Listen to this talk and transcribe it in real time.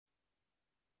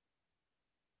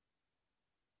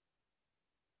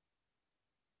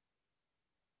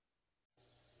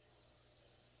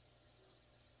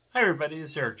Hi everybody,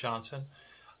 it's Eric Johnson.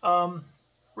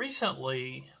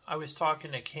 Recently, I was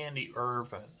talking to Candy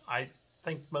Irvine. I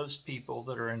think most people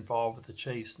that are involved with the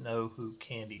chase know who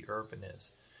Candy Irvine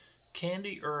is.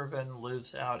 Candy Irvine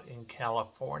lives out in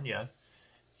California,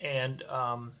 and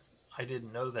I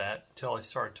didn't know that until I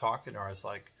started talking to her. I was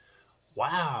like,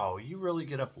 wow, you really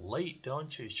get up late,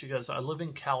 don't you? She goes, I live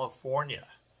in California.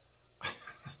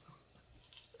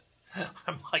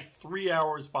 I'm like 3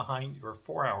 hours behind you or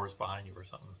 4 hours behind you or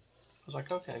something. I was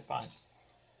like, okay, fine.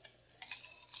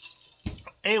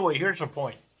 Anyway, here's the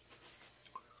point.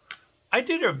 I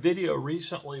did a video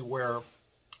recently where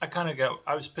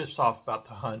I was pissed off about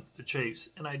the hunt, the chase,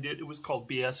 and it was called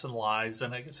BS and Lies,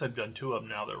 and I guess I've done two of them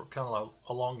now that were kind of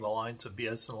along the lines of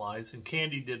BS and Lies, and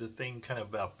Candy did a thing kind of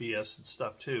about BS and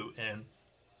stuff too, and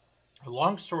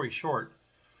long story short,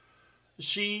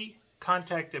 she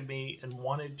contacted me and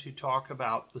wanted to talk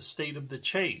about the state of the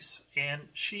chase, and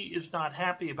she is not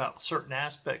happy about certain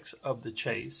aspects of the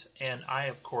chase, and I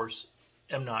of course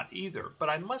am not either. But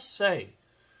I must say,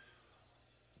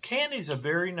 Candy's a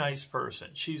very nice person.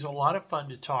 She's a lot of fun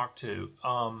to talk to,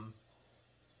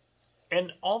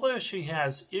 and although she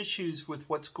has issues with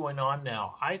what's going on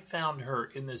now, I found her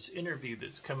in this interview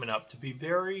that's coming up to be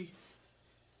very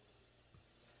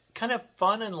kind of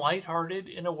fun and lighthearted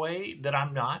in a way that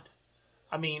I'm not.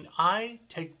 I mean, I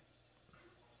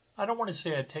don't want to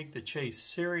say I take the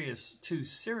chase too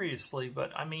seriously,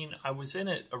 but I mean, I was in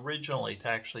it originally to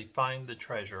actually find the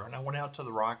treasure, and I went out to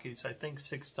the Rockies, I think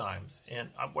 6 times, and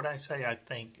when I say I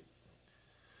think,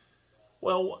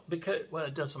 well,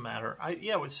 it doesn't matter.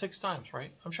 Yeah, it was 6 times,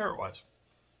 right? I'm sure it was.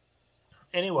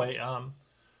 Anyway,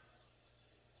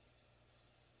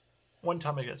 one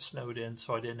time I got snowed in,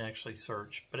 so I didn't actually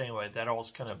search, but anyway, that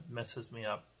always kind of messes me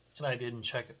up. And I didn't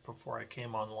check it before I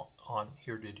came on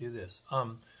here to do this.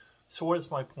 So what is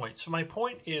my point? So my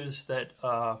point is that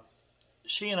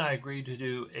she and I agreed to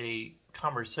do a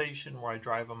conversation where I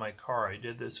drive in my car. I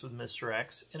did this with Mr.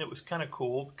 X, and it was kind of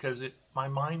cool because my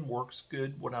mind works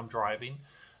good when I'm driving.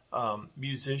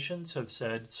 Musicians have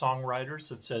said, songwriters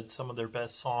have said some of their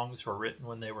best songs were written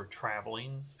when they were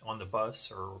traveling on the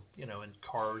bus or, in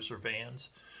cars or vans.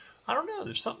 I don't know,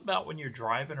 there's something about when you're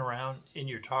driving around and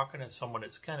you're talking to someone,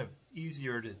 it's kind of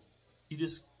easier you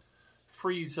just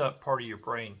freeze up part of your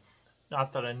brain.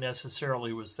 Not that I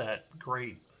necessarily was that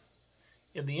great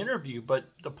in the interview, but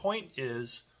the point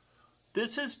is,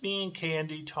 this is me and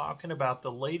Candy talking about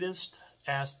the latest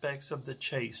aspects of the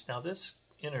chase. Now, this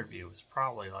interview was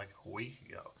probably like a week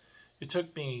ago. It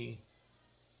took me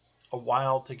a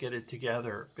while to get it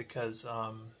together because,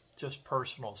 just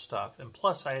personal stuff, and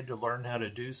plus I had to learn how to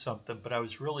do something, but I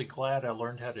was really glad I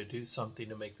learned how to do something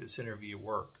to make this interview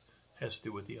work. It has to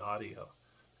do with the audio,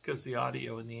 because the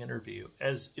audio in the interview,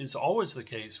 as is always the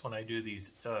case when I do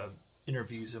these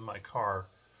interviews in my car,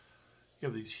 you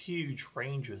have these huge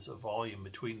ranges of volume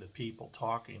between the people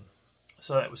talking,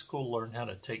 so that was cool to learn how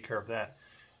to take care of that.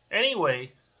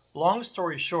 Anyway, long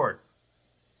story short,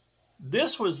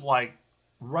 this was like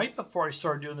right before I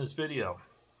started doing this video.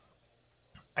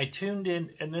 I tuned in,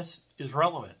 and this is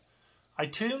relevant. I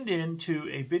tuned into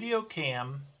a video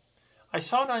cam. I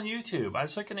saw it on YouTube. I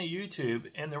was looking at YouTube,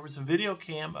 and there was a video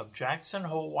cam of Jackson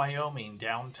Hole, Wyoming,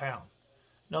 downtown.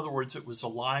 In other words, it was a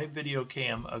live video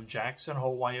cam of Jackson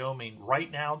Hole, Wyoming, right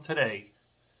now, today,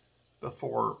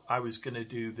 before I was going to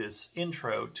do this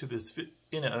intro to this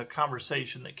in a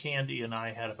conversation that Candy and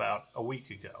I had about a week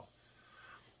ago.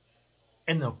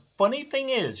 And the funny thing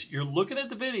is, you're looking at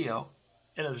the video,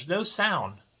 and there's no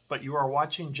sound, but you are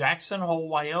watching Jackson Hole,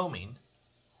 Wyoming,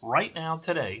 right now,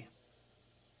 today,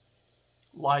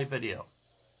 live video.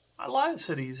 A lot of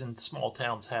cities and small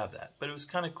towns have that, but it was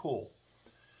kind of cool.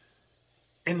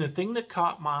 And the thing that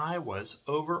caught my eye was,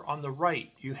 over on the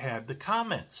right, you had the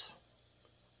comments.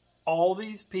 All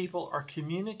these people are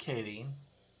communicating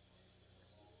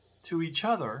to each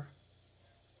other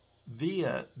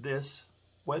via this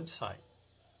website.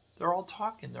 They're all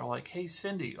talking. They're like, hey,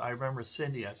 Cindy. I remember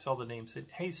Cindy. I saw the name. Said,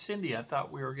 hey, Cindy, I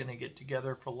thought we were going to get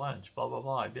together for lunch. Blah, blah,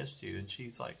 blah. I missed you. And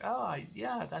she's like, oh,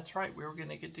 yeah, that's right. We were going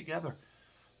to get together.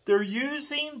 They're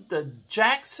using the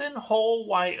Jackson Hole,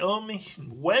 Wyoming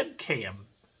webcam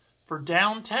for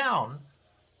downtown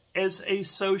as a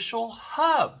social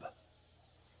hub.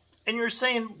 And you're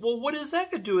saying, well, what does that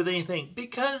got to do with anything?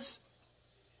 Because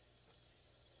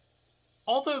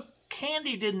although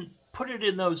Candy didn't put it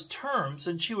in those terms,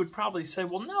 and she would probably say,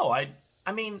 well, no,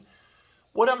 I mean,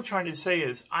 what I'm trying to say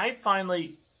is I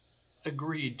finally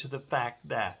agreed to the fact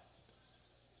that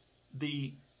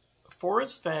the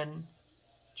Forrest Fenn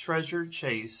treasure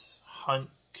chase hunt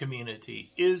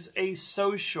community is a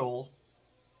social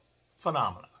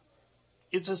phenomenon.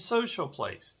 it's a social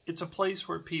place. It's a place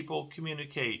where people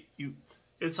communicate. You,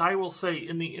 as I will say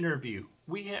in the interview,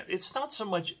 it's not so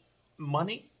much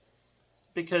money,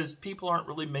 because people aren't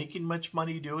really making much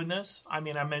money doing this. I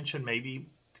mean, I mentioned maybe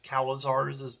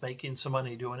Calazars is making some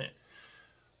money doing it,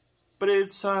 but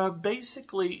it's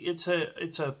basically it's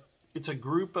a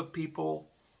group of people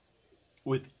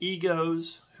with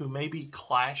egos who maybe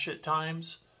clash at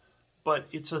times, but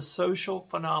it's a social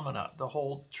phenomena, the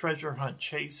whole treasure hunt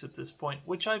chase at this point,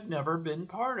 which I've never been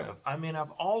part of. I mean,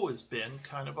 I've always been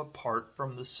kind of apart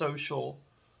from the social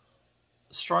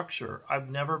structure. I've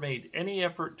never made any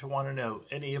effort to want to know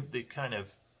any of the kind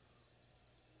of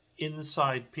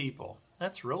inside people.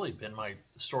 That's really been my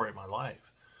story of my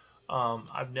life.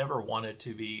 I've never wanted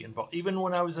to be involved. Even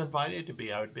when I was invited to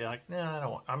be, I would be like, nah, I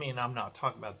don't want. I mean, I'm not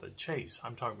talking about the chase.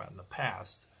 I'm talking about in the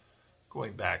past,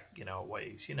 going back,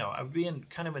 ways. I've been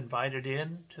kind of invited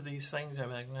in to these things.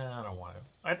 I'm like, nah, I don't want to.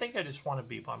 I think I just want to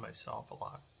be by myself a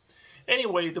lot.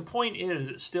 Anyway, the point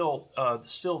is, still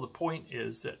the point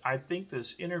is that I think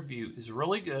this interview is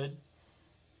really good,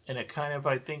 and it kind of,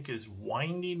 I think, is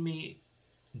winding me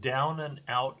down and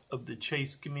out of the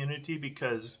chase community,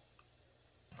 because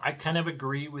I kind of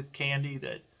agree with Candy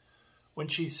that when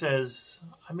she says,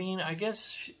 I mean, I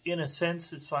guess in a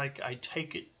sense it's like I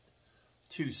take it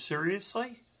too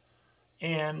seriously,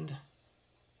 and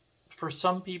for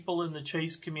some people in the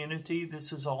chase community,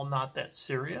 this is all not that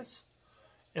serious.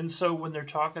 And so when they're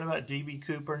talking about D.B.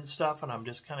 Cooper and stuff, and I'm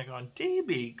just kind of going,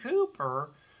 D.B.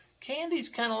 Cooper? Candy's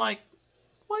kind of like,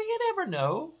 well, you never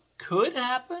know. Could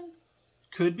happen.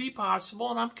 Could be possible.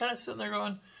 And I'm kind of sitting there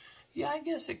going, yeah, I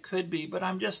guess it could be, but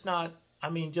I'm just not, I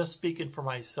mean, just speaking for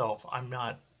myself, I'm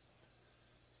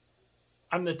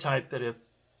the type that if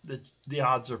the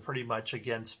odds are pretty much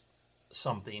against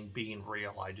something being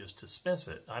real, I just dismiss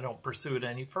it. I don't pursue it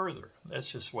any further.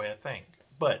 That's just the way I think.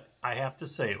 But I have to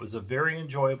say, it was a very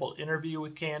enjoyable interview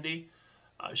with Candy.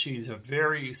 She's a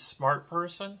very smart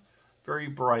person, very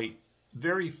bright,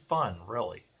 very fun,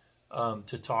 really,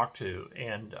 to talk to.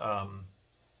 And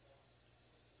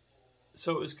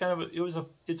so it was kind of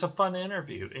it's a fun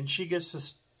interview, and she gets to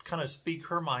kind of speak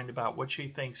her mind about what she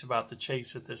thinks about the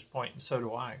chase at this point, and so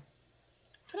do I.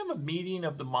 Kind of a meeting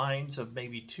of the minds of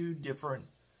maybe two different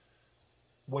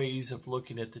ways of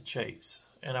looking at the chase.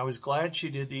 And I was glad she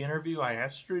did the interview. I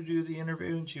asked her to do the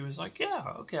interview, and she was like, yeah,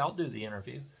 okay, I'll do the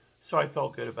interview. So I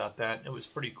felt good about that, and it was a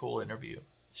pretty cool interview.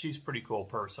 She's a pretty cool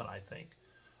person, I think.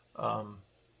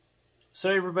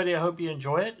 So everybody, I hope you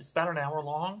enjoy it. It's about an hour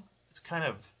long. It's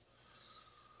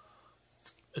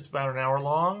about an hour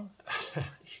long. You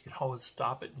can always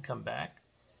stop it and come back.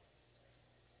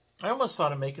 I almost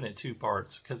thought of making it 2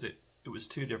 parts, because it was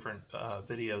 2 different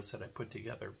videos that I put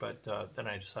together, but then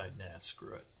I decided, nah,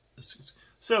 screw it.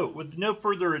 So, with no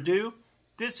further ado,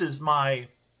 this is my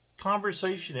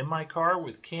conversation in my car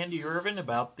with Candy Irvine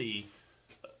about the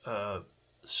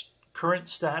current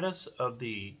status of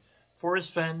the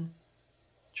Forrest Fenn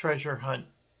treasure hunt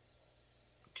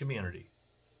community.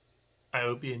 I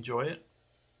hope you enjoy it.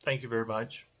 Thank you very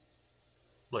much.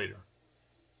 Later.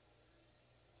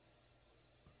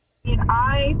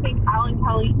 I think Alan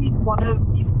Kelly is one of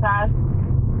the best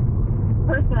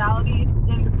personalities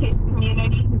in the chase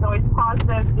community. He's always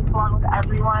positive, gets along with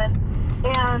everyone.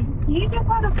 And he just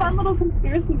had a fun little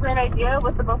conspiracy brain idea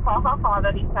with the ha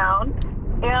that he found.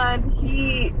 And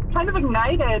he kind of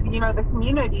ignited, the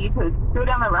community to go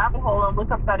down the rabbit hole and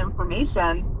look up that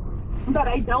information. But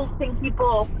I don't think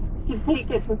people should take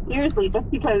it so seriously just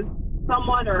because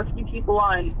someone or a few people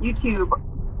on YouTube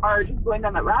are just going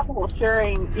down that rabbit hole,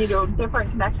 sharing,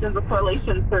 different connections or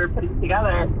correlations they're putting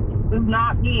together, does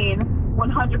not mean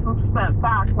 100%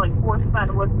 fact, like Forrest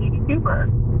Fenn was D.B. Cooper.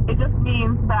 It just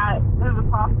means that there's a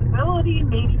possibility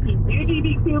maybe he knew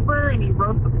D.B. Cooper and he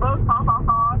wrote the book,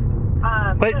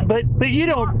 But you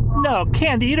don't, no,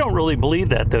 Candy, you don't really believe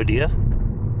that, though, do you?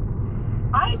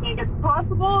 I think it's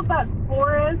possible that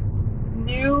Forrest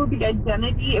knew the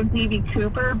identity of D.B.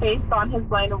 Cooper based on his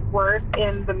line of work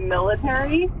in the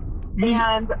military.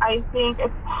 And I think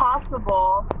it's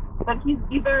possible that he's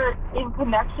either in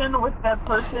connection with the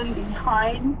person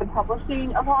behind the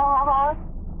publishing of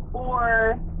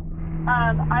or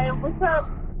I looked up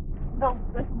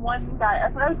this one guy,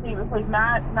 I forgot his name, it was like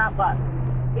Matt Luck,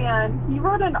 and he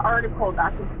wrote an article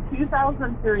back in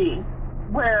 2003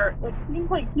 where it seems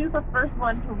like he was the first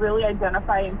one to really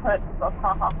identify and put the book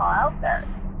out there.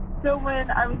 So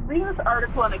when I was reading this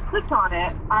article and I clicked on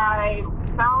it, I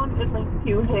found a link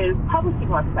to his publishing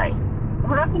website. I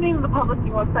forgot the name of the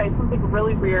publishing website, something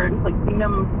really weird, like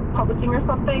Kingdom Publishing or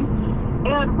something.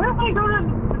 And when I go to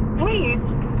this page,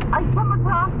 I come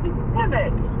across this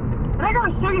image. And I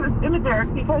gotta show you this image, Eric,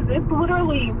 because it's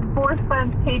literally Forrest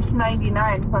Fenn's page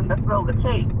 99 from The Thrill of the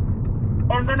Chase.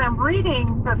 And then I'm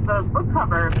reading the book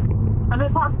cover, and it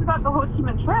talks about the Ho Chi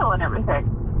Minh Trail and everything.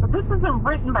 But this isn't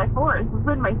written by Forrest, it's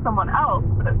written by someone else,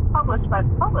 but it's published by the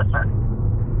publisher.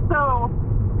 So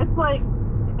it's like,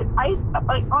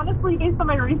 honestly, based on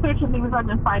my research and things I've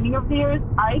been finding over the years,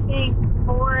 I think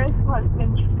Forrest has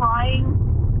been trying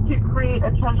to create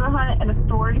a treasure hunt and a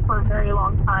story for a very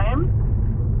long time.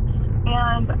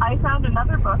 And I found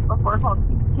another book before called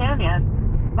Peace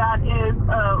Canyon that is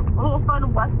a little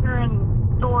fun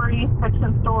Western story,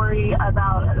 fiction story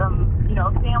about,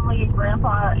 family,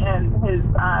 grandpa, and his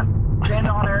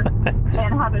granddaughter,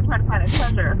 and how they're trying to find a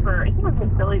treasure for, I think it was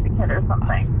like Billy the Kid or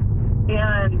something.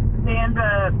 And they end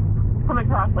up coming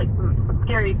across like some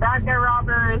scary bad guy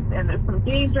robbers, and there's some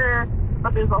danger,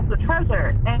 but there's also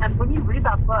treasure. And when you read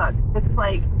that book, it's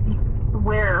like you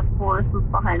swear Forrest was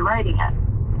behind writing it.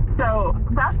 So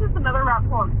that's just another rabbit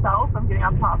hole himself. I'm getting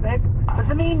off topic. But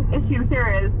the main issue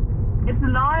here is it's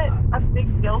not a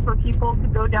big deal for people to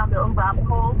go down their own rabbit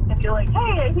holes and be like,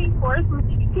 hey, I think Forrest was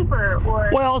DB Cooper.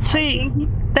 Or, well, see,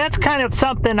 that's kind of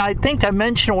something I think I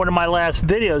mentioned in one of my last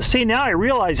videos. See, now I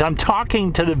realize I'm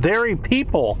talking to the very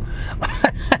people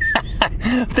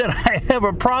that I have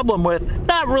a problem with.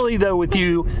 Not really, though, with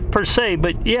you per se,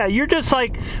 but yeah, you're just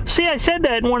like, see, I said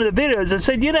that in one of the videos. I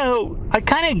said, I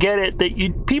kind of get it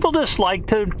that people just like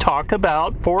to talk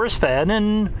about Forrest Fenn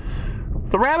and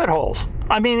the rabbit holes.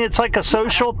 I mean, it's like a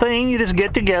social thing. You just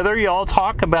get together, you all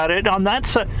talk about it.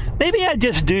 Maybe I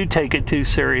just do take it too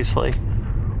seriously.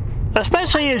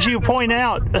 Especially as you point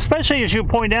out,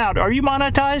 are you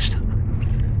monetized?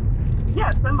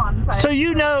 Yes, I'm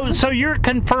monetized. So you're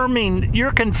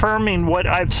confirming what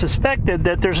I've suspected,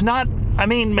 that there's not,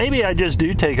 maybe I just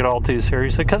do take it all too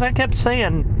seriously, because I kept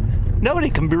saying nobody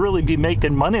can really be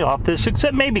making money off this,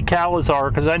 except maybe Calazar,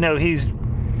 because I know he's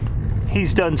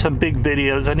done some big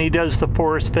videos, and he does the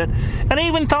Forrest Fenn. And I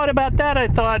even thought about that. I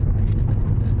thought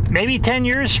maybe 10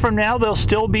 years from now they'll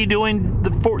still be doing the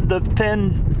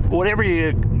Fenn, whatever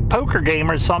poker game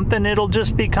or something. It'll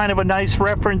just be kind of a nice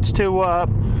reference to.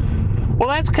 Well,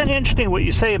 that's kind of interesting what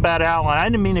you say about Alan. I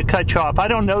didn't mean to cut you off. I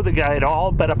don't know the guy at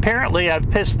all, but apparently I've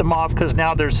pissed them off because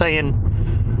now they're saying,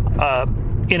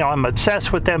 I'm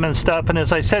obsessed with them and stuff. And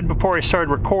as I said before I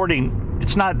started recording,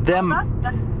 it's not them.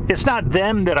 It's not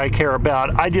them that I care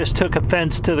about. I just took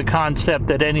offense to the concept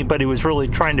that anybody was really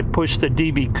trying to push the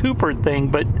DB Cooper thing.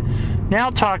 But now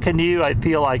talking to you, I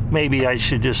feel like maybe I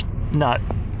should just not,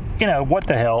 what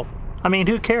the hell? I mean,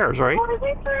 who cares, right? Well, I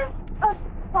think there's a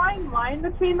fine line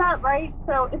between that, right?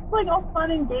 So it's like all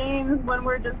fun and games when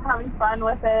we're just having fun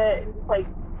with it and just like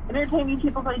entertaining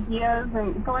people's ideas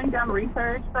and going down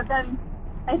research. But then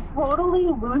it totally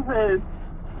loses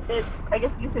its, I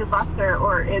guess you say, luster,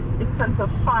 or its sense of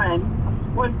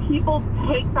fun when people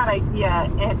take that idea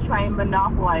and try and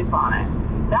monopolize on it.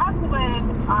 That's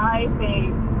when I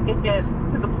think it gets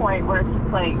to the point where it's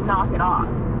just like, knock it off.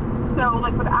 So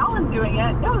like with Alan doing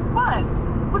it was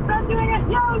fun. With Ben doing it,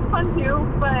 yeah, it was fun too.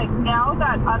 But now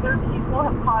that other people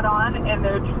have caught on and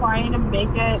they're trying to take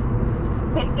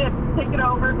it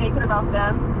over, make it about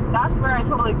them, that's where I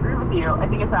totally agree with you. I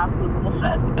think it's absolute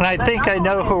bullshit. And I think I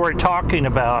know who we're talking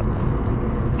about.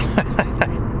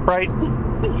 Right?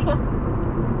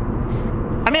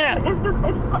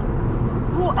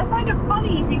 I find it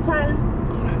funny because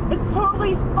it's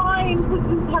totally fine to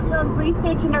just have your own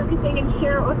research and everything and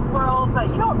share it with the world, but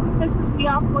what pisses me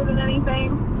off more than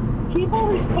anything?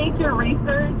 People who take your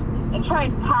research and try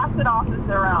and pass it off as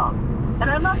their own.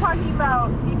 And I'm not talking about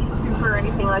DB Cooper or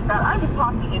anything like that. I'm just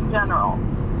talking in general.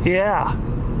 Yeah.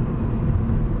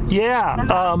 Yeah. And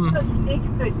that makes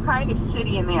it kind of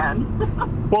shitty in the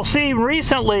end. Well, see,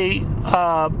 recently,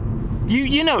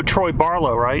 you know Troy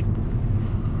Barlow, right?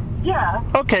 Yeah.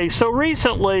 Okay, so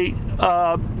recently,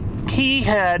 he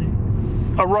had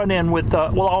a run-in with,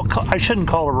 I shouldn't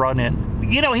call it a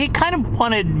run-in. He kind of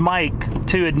wanted Mike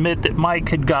to admit that Mike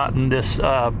had gotten this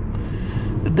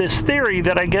theory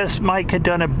that I guess Mike had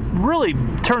done really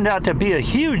turned out to be a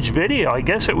huge video. I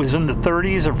guess it was in the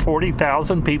 30s or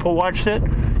 40,000 people watched it.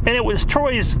 And it was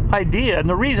Troy's idea. And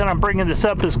the reason I'm bringing this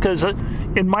up is because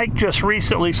in Mike just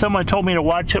recently, someone told me to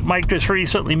watch it. Mike just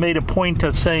recently made a point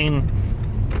of saying,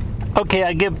 okay,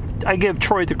 I give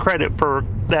Troy the credit for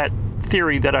that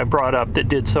theory that I brought up that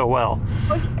did so well.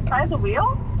 Was it by the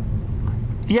wheel?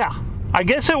 Yeah. I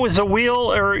guess it was a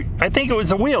wheel, or I think it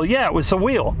was a wheel. Yeah, it was a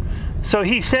wheel. So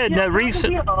he said in a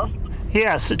recent...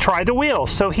 Yes, try the wheel.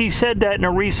 So he said that in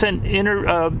a recent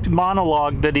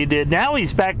monologue that he did. Now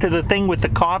he's back to the thing with the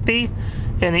coffee,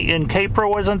 and Capra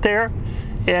wasn't there.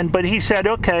 But he said,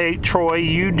 okay, Troy,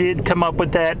 you did come up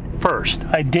with that first.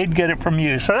 I did get it from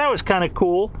you. So that was kind of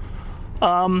cool.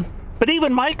 But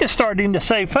even Mike is starting to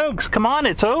say, folks, come on,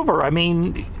 it's over. I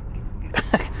mean,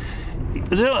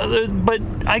 but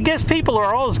I guess people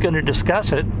are always going to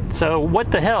discuss it. So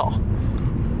what the hell?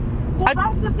 Well,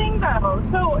 that's the thing, though.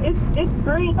 So it's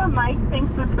great that Mike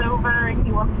thinks it's over and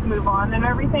he wants to move on and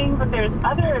everything, but there's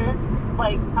others,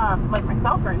 like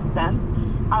myself, for instance,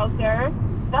 out there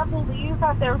that believe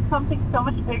that there's something so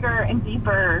much bigger and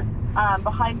deeper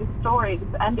behind the story,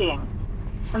 this ending.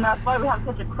 And that's why we have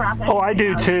such a crap ending. Oh, I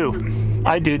do too.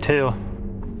 I do too.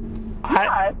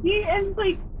 Yeah, see, and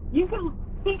like, you can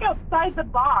think outside the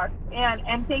box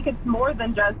and think it's more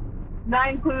than just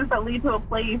 9 clues that lead to a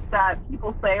place that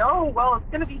people say, oh, well, it's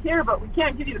going to be here, but we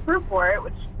can't give you the proof for it,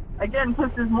 which, again,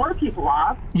 pisses more people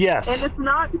off. Yes. And it's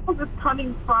not because it's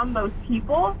coming from those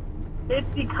people. It's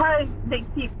because they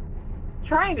keep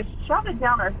trying to shove it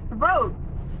down our throats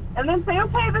and then say,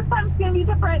 okay, this time it's going to be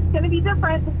different. It's going to be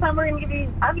different. This time we're going to give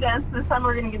you evidence. This time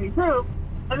we're going to give you proof.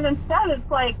 And instead it's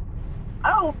like,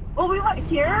 oh, well, we went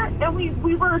here and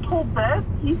we were told this.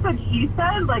 He said, she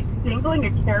said, like dangling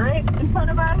a carrot in front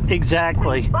of us.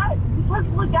 Exactly. But because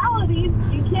of legalities,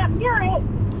 you can't hear it.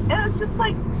 And it's just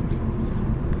like,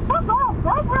 fuck off,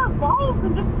 grab your balls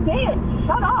and just say it.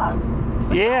 Shut up.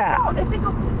 But yeah. I think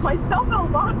myself and a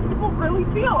lot of people really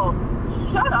feel,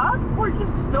 shut up or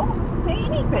just don't say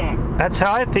anything. That's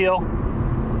how I feel.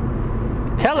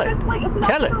 Tell it. It's like, it's not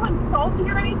Tell it. insulting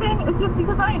or anything. It's just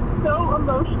because I am so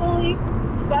emotionally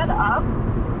fed up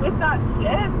with that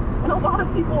shit, and a lot of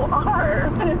people are.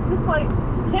 And it's just like,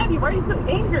 Candy, why are you so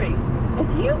angry? If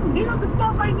you knew the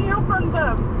stuff I knew from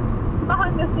the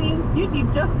behind the scenes, you'd be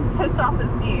just as pissed off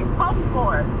as me, probably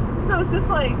more. So it's just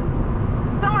like,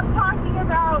 stop talking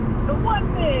about the one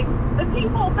thing the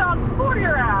people found for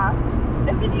your ass,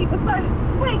 and then you decided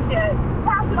to take it,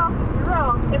 pass it off as your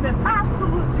own, and then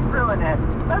absolutely ruin it.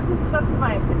 That's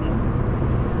my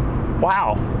opinion.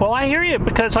 Wow. Well, I hear you,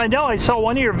 because I know I saw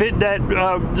one of your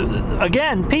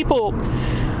again, people,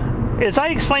 as I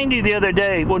explained to you the other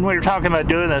day when we were talking about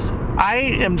doing this, I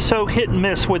am so hit and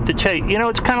miss with the chase. You know,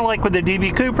 it's kind of like with the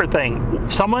D.B. Cooper thing.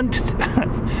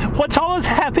 What's always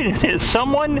happening is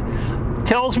someone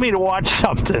tells me to watch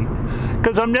something,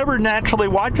 because I'm never naturally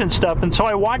watching stuff, and so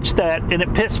I watched that, and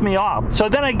it pissed me off. So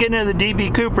then I get into the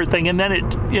D.B. Cooper thing, and then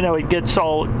it gets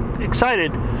all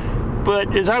excited.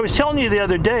 But as I was telling you the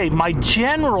other day, my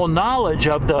general knowledge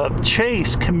of the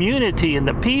Chase community and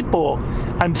the people,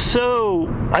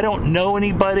 I don't know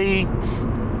anybody,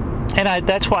 and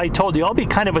that's why I told you I'll be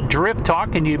kind of adrift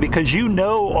talking to you, because you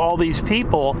know all these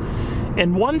people.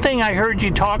 And one thing I heard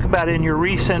you talk about in your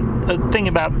recent thing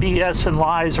about BS and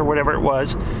lies or whatever it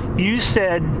was, you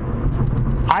said,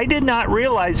 I did not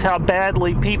realize how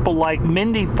badly people like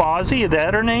Mindy Fozzie, is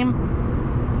that her name?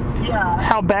 Yeah.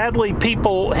 How badly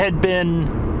people had been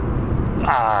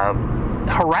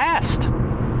harassed.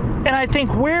 And I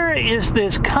think, where is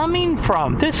this coming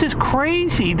from? This is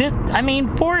crazy.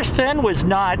 Forrest Fenn was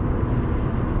not,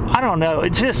 I don't know,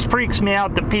 it just freaks me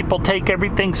out that people take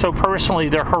everything so personally.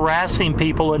 They're harassing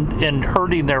people and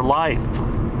hurting their life.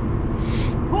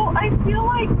 Well, I feel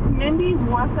like Mindy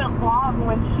wasn't wrong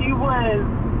when she was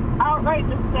outright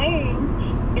just saying,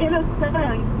 in a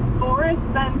sense, Forrest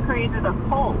then created a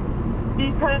cult,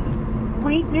 because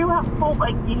we do have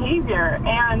cult-like behavior,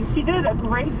 and she did a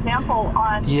great example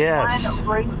on one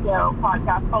radio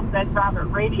podcast called Dead Rabbit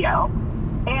Radio.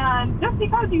 And just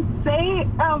because you say,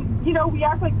 we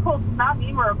act like cults does not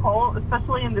mean we're a cult,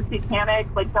 especially in the satanic,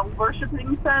 like the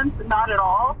worshiping sense, not at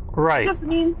all. Right. It just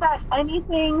means that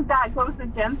anything that goes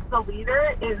against the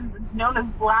leader is known as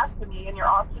blasphemy, and you're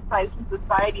ostracized from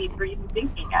society for even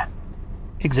thinking it.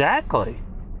 Exactly.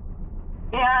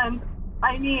 And,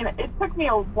 it took me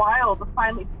a while to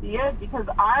finally see it, because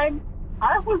I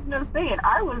was no saint.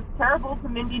 I was terrible to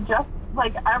Mindy just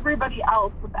like everybody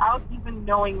else without even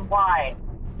knowing why.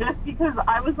 Just because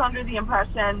I was under the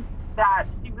impression that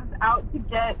she was out to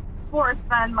get Forrest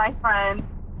Fenn, my friend.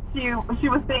 She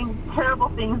was saying terrible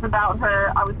things about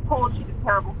her. I was told she did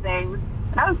terrible things.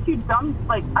 And I was too dumb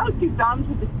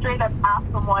to just straight up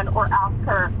ask someone or ask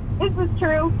her, is this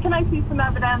true? Can I see some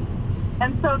evidence?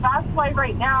 And so that's why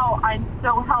right now I'm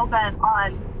so hell-bent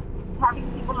on having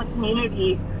people in the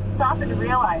community stop and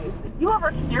realize, if you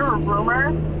ever hear a rumor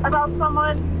about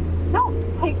someone, don't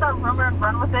take that rumor and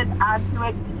run with it, add to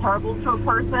it, be terrible to a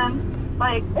person.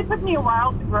 Like, it took me a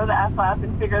while to grow the F up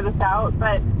and figure this out,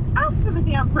 but ask for the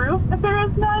damn proof. If there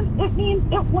is none, it means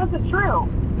it wasn't true.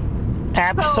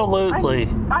 Absolutely.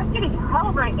 So I'm getting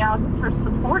hell right now just for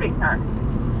supporting her.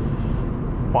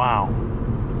 Wow.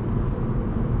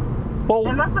 Well,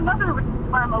 And that's another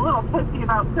reason why I'm a little pissy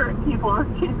about certain people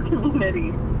in the chase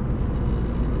community.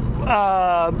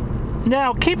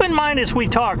 Now, keep in mind as we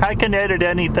talk, I can edit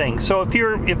anything. So if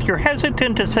you're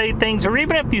hesitant to say things, or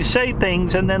even if you say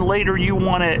things and then later you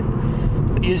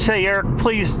say, Eric,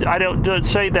 please, I don't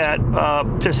say that.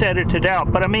 Just edit it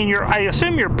out. But I mean, I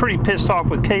assume you're pretty pissed off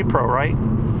with K-Pro, right?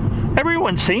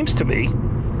 Everyone seems to be.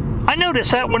 I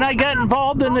noticed that when I got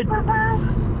involved in the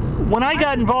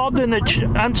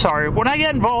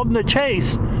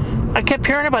chase, I kept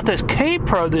hearing about this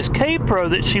K-Pro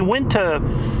that she went to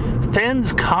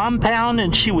Fenn's compound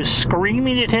and she was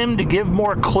screaming at him to give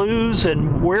more clues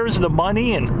and where's the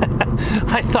money, and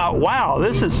I thought, wow,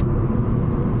 this is...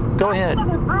 Go ahead. That's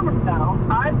another rumor, though.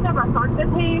 I've never heard the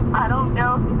tape. I don't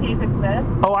know if the tape exists.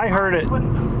 Oh, I heard it.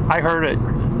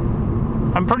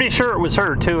 I'm pretty sure it was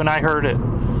her, too, and I heard it.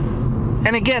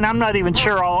 And again, I'm not even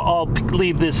sure I'll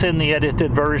leave this in the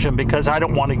edited version because I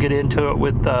don't want to get into it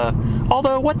with...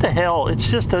 although, what the hell? It's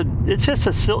just a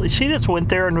silly... She just went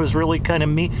there and was really kind of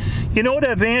mean. You know what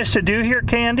I've managed to do here,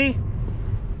 Candy?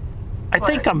 I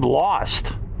think I'm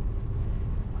lost.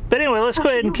 But anyway, let's go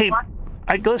ahead and keep...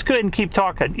 Let's go ahead and keep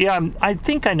talking. Yeah, I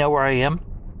think I know where I am.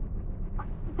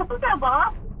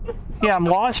 Yeah, I'm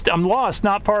lost. I'm lost,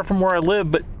 not far from where I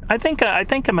live, but I think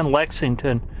I'm in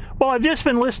Lexington. Well, I've just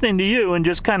been listening to you and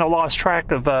just kind of lost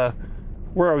track of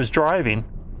where I was driving.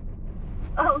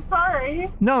 Oh, sorry.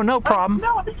 No problem.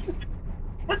 No,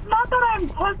 it's not that I'm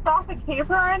pissed off at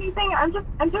K-Pro or anything.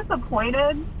 I'm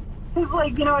disappointed. Because,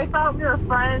 like, you know, I thought we were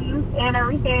friends and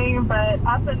everything, but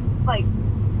up in, like,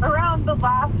 around the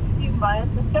last few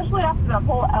months, especially after the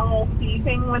whole LLC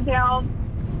thing went down,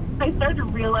 I started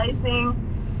realizing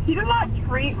he did not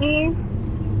treat me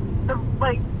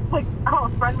like how a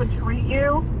friend would treat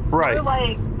you. Right. Or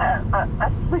like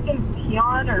a freaking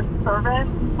peon or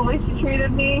servant, the way she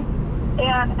treated me.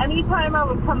 And anytime I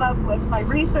would come up with my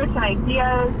research and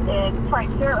ideas and try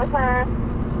and share it with her,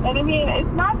 and I mean,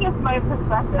 it's not just my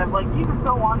perspective. Like, you can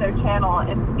go on their channel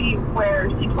and see where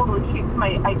she totally shoots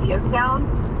my ideas down.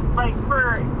 Like,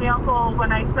 for example,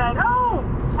 when I said, oh,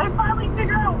 I finally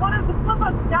figured out what the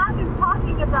flip-up Jack is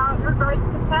talking about in regards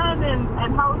to Fenn and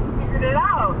how he figured it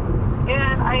out.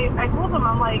 And I told him,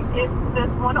 I'm like, it's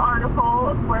this one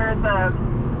article where the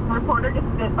reporter gets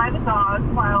bit by the dog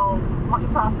while on the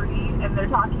property, and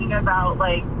they're talking about,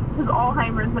 like, his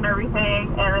Alzheimer's and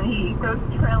everything, and then he goes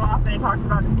to trail off and he talks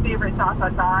about his favorite ...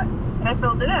 And I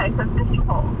filled it in. I said fishing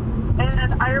hole.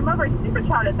 And I remember I super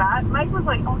chatted that. Mike was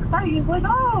like, oh, excited. He's like,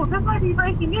 oh, this might be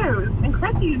breaking news. And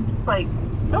Chrissy's just like,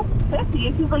 nope, 50.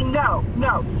 And she's like, no,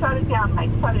 shut it down, Mike,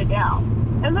 shut it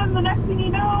down. And then the next thing you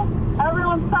know,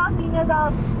 everyone's talking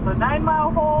about the 9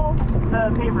 Mile hole, the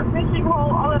favorite fishing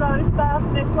hole, all that other stuff.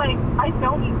 And it's like, I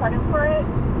don't need credit for it.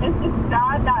 It's just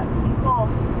sad that people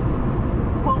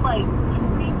will, like,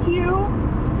 treat you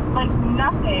like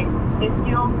nothing if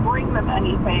you don't bring them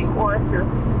anything, or if you're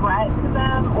a threat to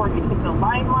them, or you take the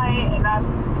limelight, and that's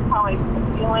how I'm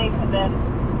feeling. And then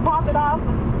top it off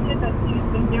with the shit that she's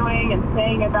been doing and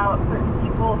saying about certain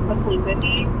people, especially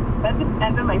Mindy, that just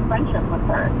ended my friendship with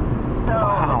her. So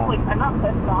wow. It's like, I'm not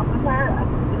pissed off with her, I'm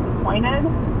just disappointed,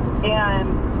 and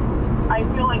I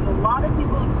feel like a lot of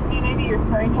people in the community are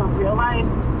starting to realize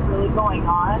what's really going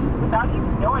on without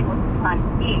even knowing what's behind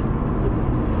the scenes.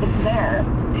 It's there.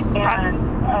 And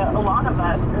a lot of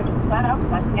us are just fed up with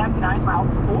that damn 9 Mile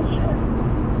bullshit.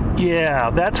 Yeah,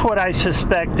 that's what I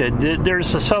suspected. There's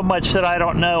so much that I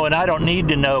don't know, and I don't need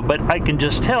to know, but I can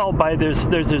just tell by there's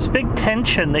this big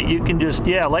tension that you can just,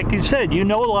 yeah, like you said, you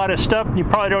know a lot of stuff, and you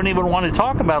probably don't even want to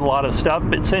talk about a lot of stuff,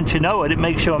 but since you know it, it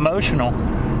makes you emotional.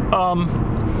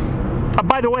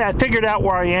 By the way, I figured out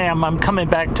where I am. I'm coming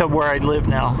back to where I live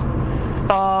now.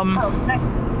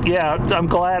 Nice. Yeah, I'm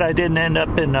glad I didn't end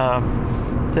up in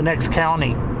the next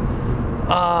county.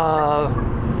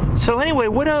 So anyway,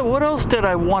 what else did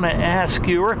I want to ask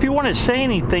you? Or if you want to say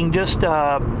anything, just,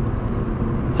 I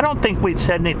don't think we've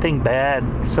said anything bad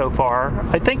so far.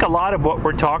 I think a lot of what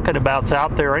we're talking about's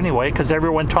out there anyway, because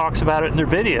everyone talks about it in their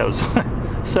videos.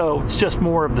 So it's just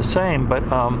more of the same. But,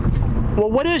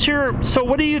 well, what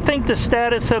do you think the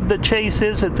status of the chase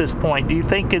is at this point? Do you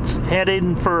think it's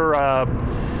heading for,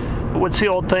 what's the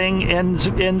old thing,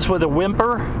 ends with a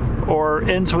whimper? Or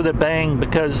ends with a bang?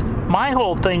 Because my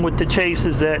whole thing with the chase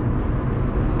is that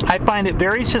I find it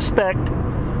very suspect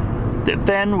that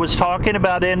Fenn was talking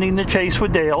about ending the chase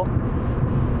with Dale,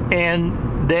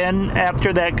 and then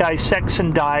after that guy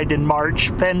Sexton died in March,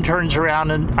 Fenn turns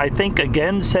around and I think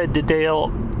again said to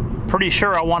Dale, pretty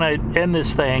sure I want to end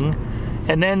this thing.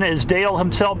 And then as Dale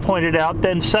himself pointed out,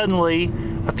 then suddenly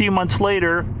a few months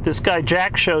later this guy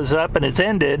Jack shows up and it's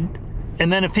ended.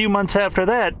 And then a few months after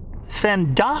that,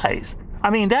 Fenn dies.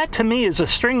 I mean, that to me is a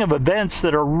string of events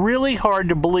that are really hard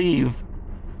to believe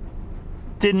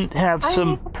didn't have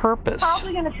some purpose. It's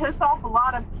probably going to piss off a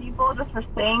lot of people just for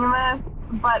saying this,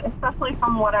 but especially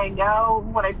from what I know,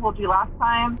 what I told you last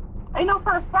time, I know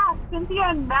for a fact Cynthia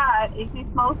and Matt, aka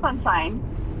Snow Sunshine,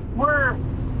 were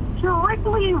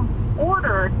strictly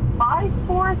ordered by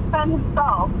Forrest Fenn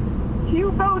himself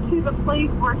to go to the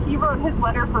place where he wrote his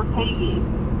letter for Peggy,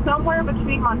 somewhere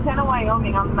between Montana,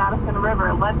 Wyoming on the Madison River,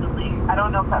 allegedly. I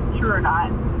don't know if that's true or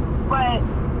not. But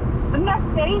the next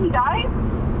day he dies?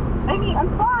 I mean, I'm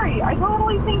sorry. I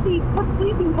totally think he took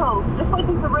sleeping pills, just like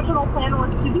his original plan was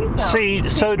to do so. See,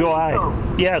 so do I.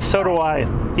 Yeah, so do I.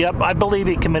 Yep, I believe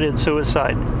he committed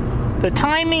suicide. The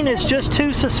timing is just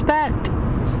too suspect.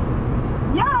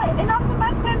 Yeah, and not to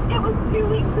mention, it was 2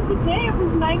 weeks to the day of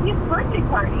his 90th birthday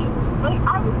party. Like,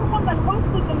 I was the one that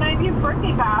hosted the 90th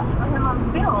birthday bash for him on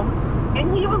Zoom,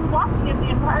 and he was watching it the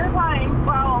entire time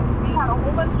while we had a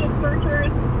whole bunch of searchers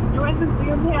join the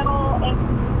Zoom panel and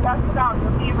discuss about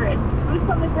their favorite boots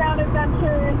on the ground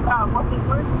adventures, what they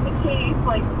learned from the chase.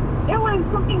 Like, it was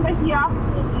something that he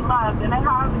absolutely loved, and I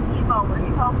have an email where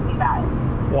he tells me that.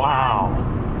 Wow.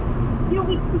 And 2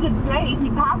 weeks to the day, he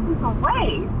passes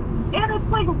away. And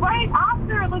it's like right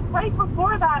after, like right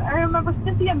before that, I remember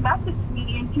Cynthia messaged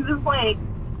me and she was like,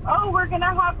 oh, we're going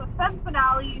to have a Fenn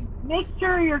finale. Make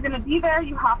sure you're going to be there.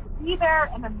 You have to be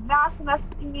there. And then Matt's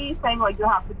messaging me saying, like, you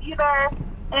have to be there.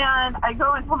 And I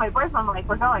go and tell my boyfriend, I'm like,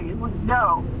 we're going. He's like,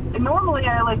 no. And normally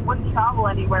I, like, wouldn't travel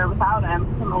anywhere without him.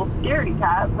 I'm a little scaredy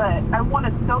cat. But I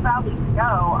wanted so badly to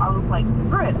go. I was like,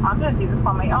 screw it. I'm going to do this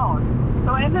on my own.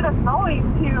 So I ended up going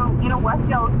to, West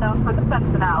Yellowstone for the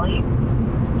Fenn finale.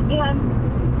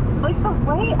 And, like, the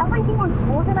way everything was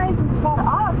organized and set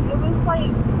up, it was like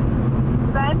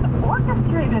Fenn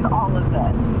orchestrated all of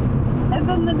this. And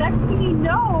then the next thing you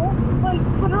know, like,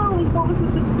 literally, what was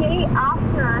it, the day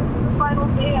after the final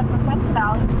day of the Fenn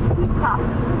finale, he passed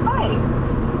away.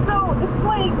 So it's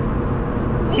like...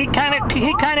 He kind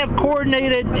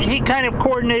of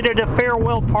coordinated a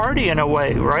farewell party in a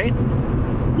way, right?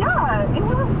 Yeah, and he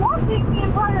was watching the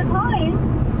entire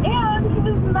time. And he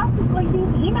was he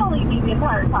was emailing me the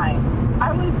entire time. I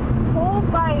was told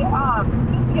by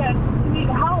Cynthia to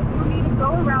need help for me to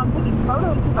go around taking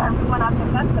photos of everyone at the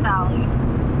Fenn finale.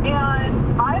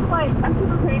 And I'm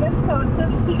super creative, so instead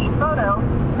of taking a photo,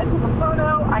 I took a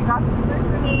photo, I got the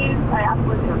searcher names, I asked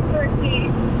where they were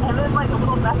searching, and then like a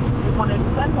little message we wanted to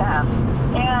send to him.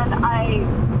 And I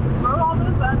wrote all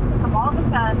those up, took them all to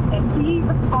Fenn, and he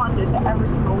responded to every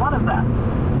single one of them.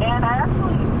 And I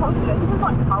actually posted, I think it was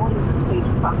on Collins' page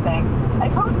or something, I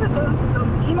posted those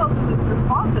emails with his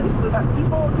responses so that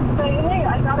people can say, hey,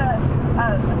 I got a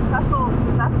special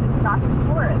message back and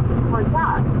forth for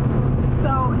that.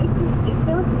 So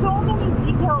there were so many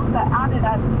details that added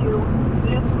up to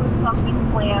this was something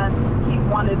planned, he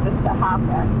wanted this to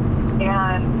happen.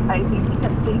 And I think he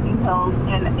kept taking pills,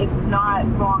 and it's not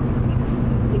wrong to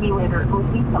insinuate or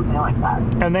think something like that.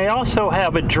 And they also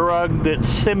have a drug that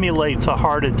simulates a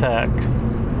heart attack.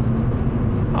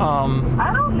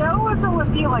 I don't know if it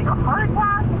would be like a heart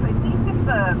attack, because I think in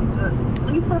the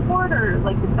police report or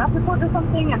like the death report or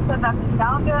something, it said that they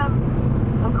found him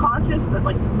unconscious but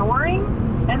like snoring,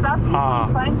 and that's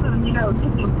signs of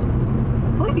taking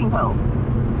sleeping pills.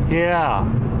 Yeah.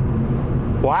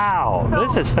 Wow, so,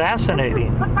 this is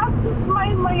fascinating. But that's just my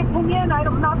opinion.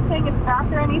 I'm not saying it's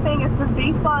fact or anything. It's just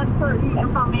based on certain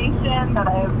information that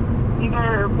I've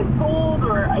either been told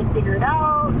or I figured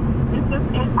out.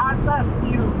 It adds up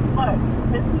to, look,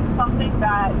 this is something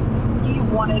that he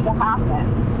wanted to happen.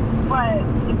 But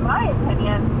in my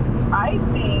opinion, I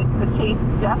think the chase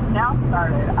just now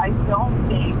started. I don't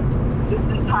think this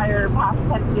entire past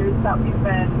 10 years that we've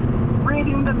been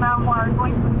reading the memoir,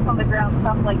 going boots on the ground,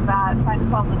 stuff like that, trying to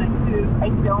solve the next news, I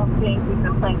don't think we've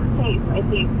been playing the case. I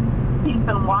think he's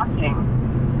been watching.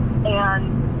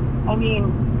 And, I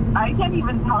mean, I can't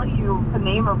even tell you the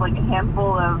name of, like, a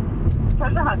handful of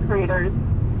treasure hunt creators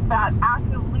that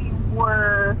actively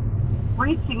were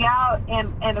reaching out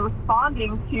and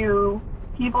responding to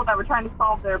people that were trying to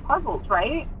solve their puzzles,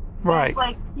 right? Right. It's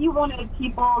like, he wanted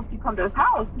people to come to his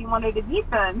house. He wanted to meet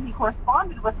them. He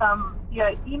corresponded with them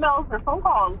via emails or phone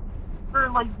calls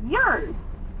for, like, years.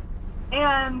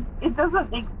 And it doesn't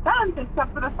make sense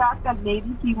except for the fact that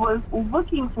maybe he was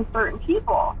looking for certain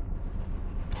people.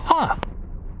 Huh.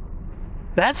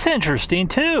 That's interesting,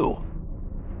 too.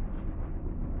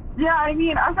 Yeah, I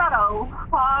mean, I've got a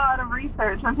lot of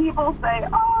research. When people say,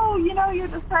 oh, you're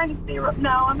just trying to stay... No,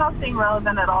 I'm not staying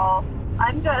relevant at all.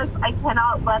 I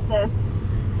cannot let this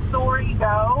story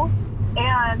go.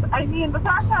 And I mean, the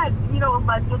fact that,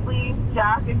 allegedly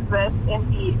Jack exists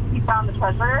and he found the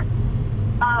treasure,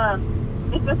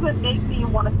 it doesn't make me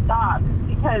want to stop,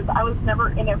 because I was never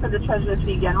in it for the treasure to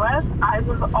begin with. I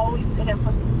was always in it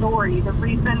for the story, the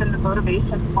reason and the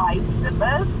motivation why he did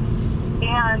this.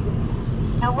 And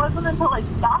it wasn't until I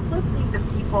stopped listening to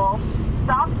people,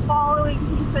 stopped following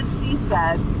he said, she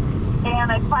said,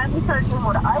 and I finally started doing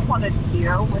what I wanted to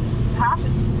do, which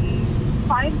happened to be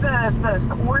find the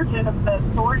origin of the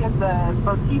story of the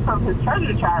motif of his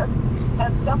treasure chest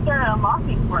and stuff there and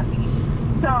unlocking for me.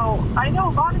 So I know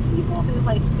a lot of people, they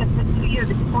like get the studio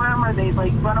to squirm, or they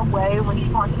like run away when he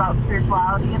talks about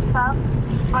spirituality and stuff.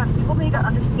 But people need to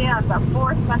understand that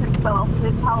Forrest himself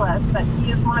did tell us that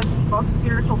he is one of the most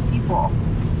spiritual people.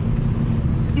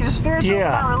 He's spiritual,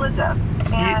 not religious.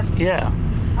 And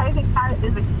I think that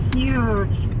is a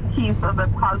huge piece of the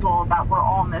puzzle that we're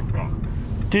all missing.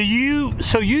 So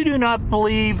you do not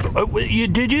believe,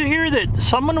 did you hear that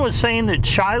someone was saying that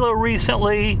Shiloh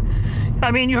recently,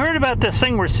 I mean, you heard about this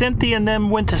thing where Cynthia and them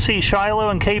went to see Shiloh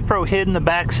and K-Pro hid in the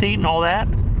back seat and all that?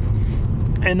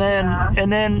 And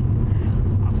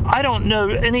then I don't know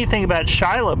anything about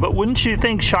Shiloh, but wouldn't you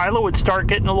think Shiloh would start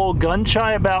getting a little gun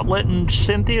shy about letting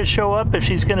Cynthia show up if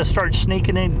she's going to start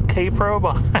sneaking in K-Pro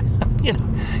behind?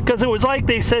 Because it was like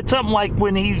they said something like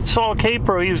when he saw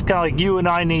K-Pro, he was kind of like, you and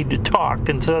I need to talk.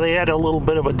 And so they had a little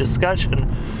bit of a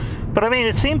discussion. But I mean,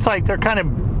 it seems like they're kind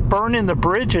of burning the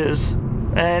bridges.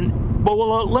 And,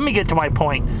 well, let me get to my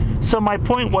point. So my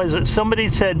point was that somebody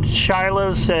said,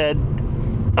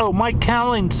 Mike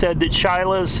Cowling said that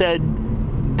Shiloh said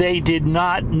they did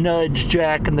not nudge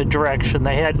Jack in the direction.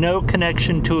 They had no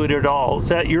connection to it at all. Is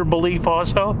that your belief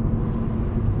also?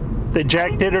 That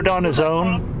Jack did it on his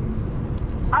own?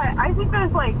 I think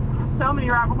there's like so many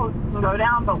rabbit holes you can go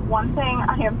down, but one thing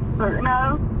I am certain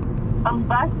of,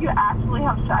 unless you actually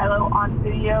have Shiloh on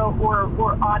video or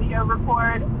audio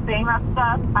record saying that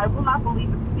stuff, I will not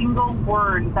believe a single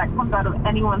word that comes out of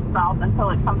anyone's mouth until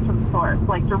it comes from the source,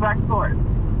 like direct source.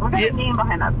 What kind of name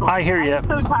behind that source? I hear you. I'm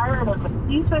so tired of the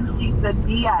he said, she said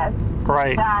BS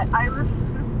that I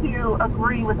refuse to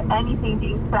agree with anything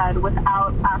being said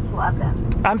without actual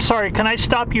evidence. I'm sorry, can I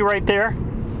stop you right there?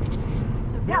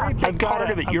 Yeah. I got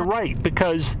it. You're right,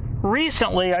 because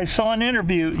recently I saw an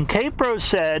interview and K-Pro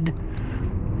said,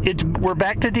 we're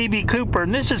back to D.B. Cooper,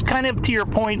 and this is kind of to your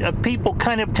point of people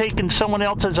kind of taking someone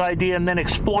else's idea and then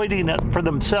exploiting it for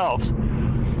themselves.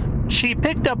 She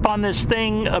picked up on this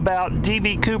thing about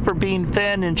D.B. Cooper being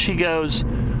Fenn, and she goes,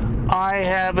 I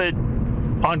have it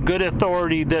on good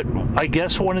authority that I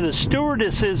guess one of the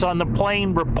stewardesses on the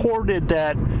plane reported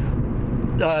that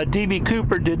D.B.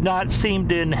 Cooper did not seem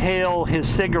to inhale his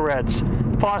cigarettes,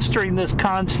 fostering this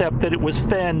concept that it was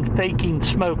Fenn faking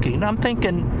smoking. I'm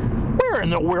thinking, where in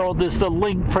the world is the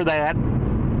link for that?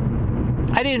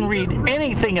 I didn't read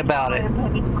anything about it.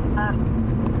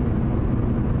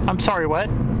 I'm sorry, what?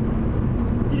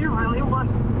 Do you really want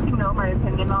to know my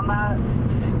opinion on that?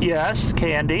 Yes,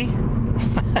 Candy.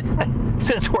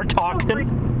 Since we're talking.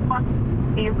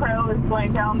 April is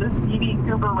going down this D.B.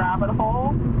 Cooper rabbit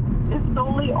hole is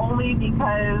solely only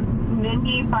because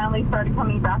Mindy finally started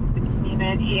coming back to the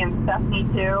community, and Stephanie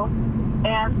too.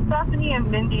 And Stephanie and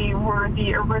Mindy were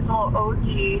the original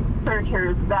OG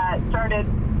searchers that started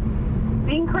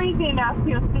being crazy enough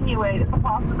to insinuate the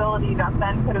possibility that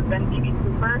Fenn could have been D.B.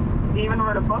 Cooper. They even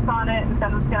wrote a book on it, and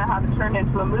Fenn was going to have it turned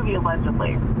into a movie,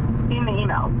 allegedly. Seen the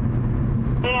emails.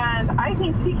 And I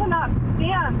think she cannot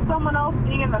stand someone else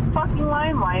being in the fucking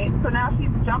limelight, so now she's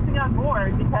jumping on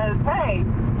board because, hey,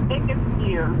 it gets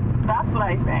views. That's what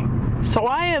I think. So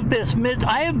I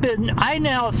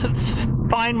now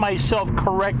find myself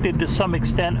corrected to some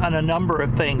extent on a number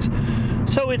of things.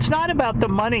 So it's not about the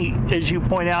money, as you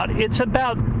point out. It's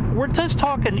about, we're just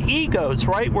talking egos,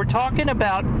 right? We're talking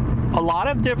about a lot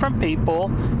of different people,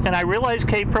 and I realize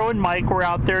K-Pro and Mike were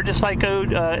out there just like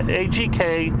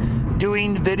AGK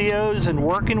doing videos and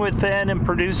working with Fenn and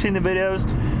producing the videos.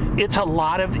 It's a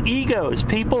lot of egos.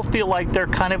 People feel like they're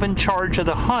kind of in charge of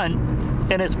the hunt,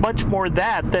 and it's much more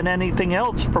that than anything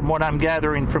else from what I'm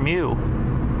gathering from you.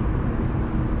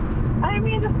 I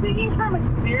mean, just speaking from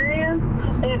experience,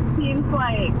 it seems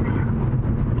like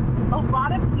a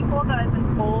lot of people that I've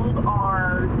been told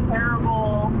are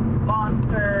terrible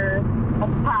monsters,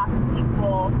 attack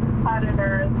people,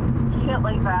 predators, shit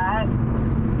like that.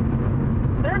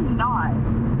 They're not.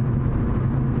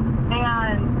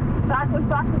 And that goes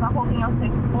back to the whole thing I was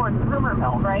saying before, the rumor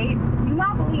mill, right? Do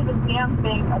not believe a damn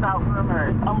thing about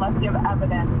rumors unless you have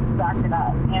evidence to back it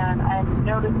up. And I'm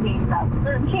noticing that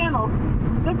certain channels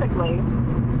specifically,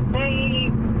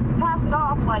 they pass it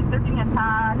off like they're being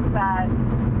attacked, that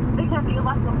they can to be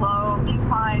left alone, be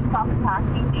kind, stop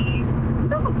attacking me.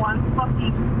 They're the ones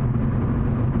fucking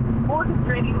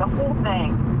orchestrating the whole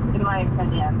thing, in my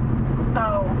opinion.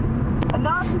 So, and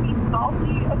not to be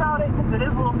salty about it, because it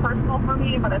is a little personal for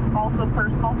me, but it's also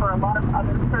personal for a lot of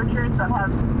other searchers that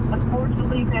have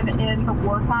unfortunately been in the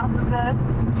warpath of this.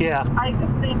 Yeah. I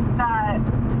just think that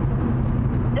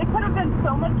it could have been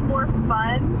so much more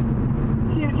fun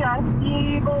to just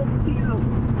be able to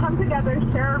come together,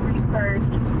 share research,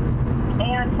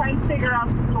 and try and figure out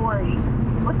the story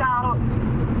without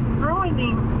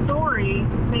ruining story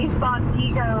based on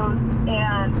egos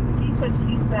and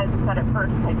she said at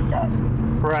first type shit.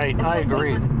 Right, I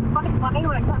agree. It's funny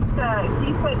when it comes to she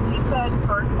said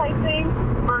first type thing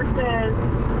versus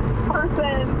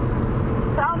person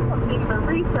found something in the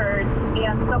research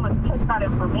and someone took that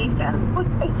information.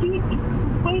 It's a huge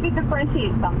way to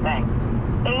differentiate something.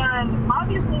 And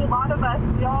obviously a lot of us,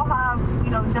 we all have,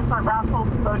 different rabbit holes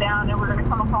to go down and we're going to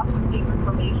come across the same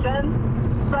information.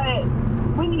 But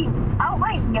when you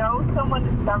outright know someone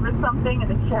discovered something and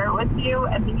they share it with you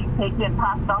and then you take it and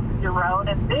pass it off as your own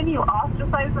and then you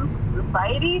ostracize them from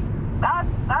society,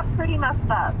 that's pretty messed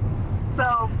up.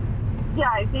 So,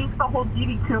 yeah, I think the whole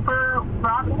D.B. Cooper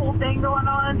rabbit hole thing going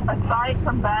on, aside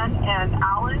from Ben and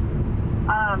Alan,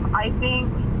 I think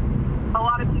a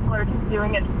lot of people are just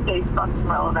doing it to stay fucking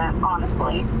relevant,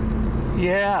 honestly.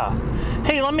 Yeah.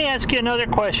 Hey, let me ask you another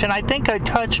question. I think I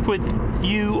touched with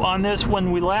you on this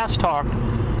when we last talked.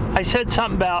 I said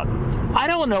something about, I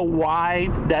don't know why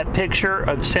that picture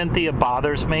of Cynthia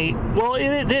bothers me. Well,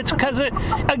 it's because,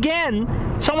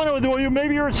 again, someone would, well,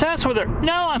 maybe you're obsessed with her.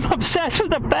 No, I'm obsessed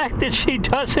with the fact that she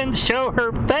doesn't show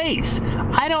her face.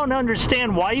 I don't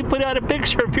understand why you put out a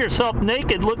picture of yourself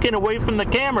naked looking away from the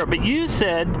camera. But you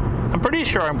said, I'm pretty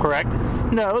sure I'm correct,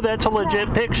 no, that's a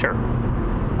legit picture.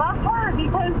 That's her,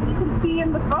 because you can see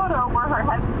in the photo where her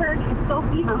head's turned, you can still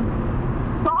see the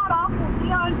god-awful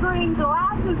neon green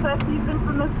glasses that she's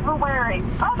infamous for wearing.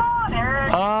 Come on,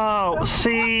 Eric. Oh,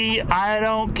 see, I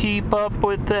don't keep up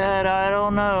with that. I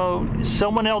don't know.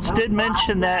 Someone else did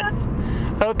mention that.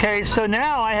 Okay, so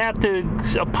now I have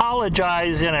to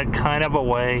apologize in a kind of a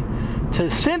way to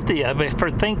Cynthia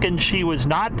for thinking she was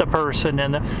not the person.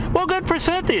 And well, good for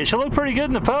Cynthia. She looked pretty good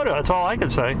in the photo. That's all I can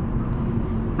say.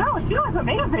 No, she was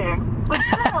amazing. Like,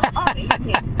 she was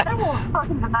amazing. I won't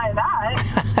fucking deny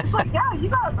that. It's like, yeah, you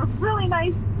got a really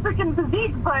nice freaking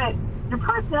physique, but your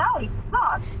personality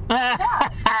sucks.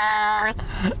 Yeah.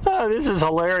 Oh, this is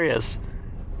hilarious.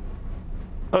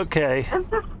 Okay.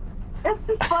 It's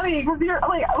just funny because you're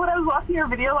like, when I was watching your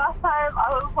video last time, I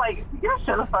was like, you gonna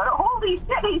show the photo? Holy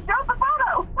shit, he showed the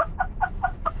photo.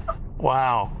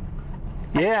 Wow.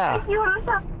 Yeah. You would have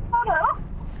shown the photo.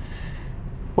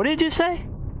 What did you say?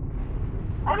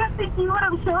 I didn't think you would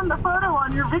have shown the photo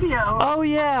on your video. Oh,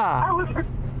 yeah. I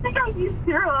think I used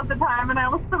cereal at the time, and I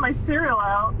almost put my cereal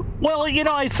out. Well,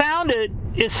 I found it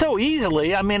so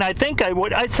easily. I mean, I think I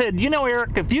would. I said,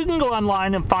 Eric, if you can go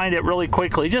online and find it really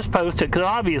quickly, just post it, because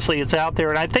obviously it's out there.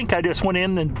 And I think I just went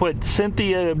in and put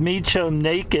Cynthia Meacham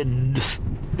naked,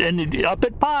 and up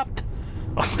it popped.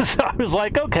 So I was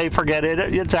like, okay, forget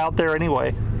it. It's out there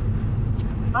anyway.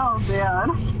 Oh,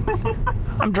 man.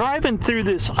 I'm driving through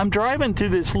this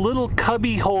little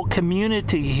cubbyhole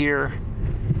community here.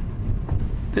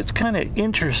 That's kind of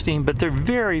interesting, but they're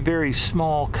very, very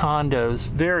small condos,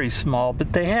 very small.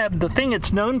 But they have, the thing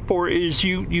it's known for is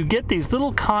you get these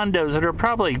little condos that are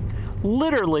probably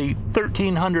literally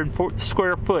 1,300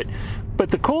 square foot.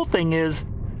 But the cool thing is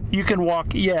you can walk,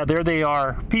 yeah, there they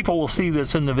are. People will see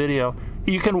this in the video.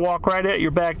 You can walk right out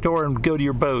your back door and go to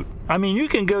your boat. I mean, you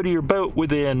can go to your boat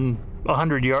within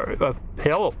 100 yards,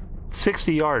 hell,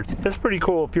 60 yards. That's pretty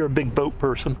cool if you're a big boat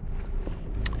person.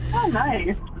 Oh,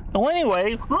 nice. Well,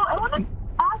 anyway. Well, I want to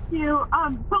ask you,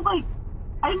 so, like,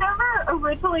 I never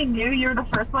originally knew you were the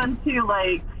first one to,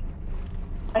 like,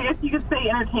 I guess you could say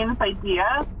entertain this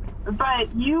idea,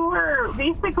 but you were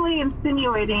basically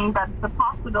insinuating that the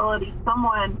possibility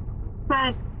someone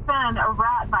sent Fenn a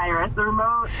rat virus, a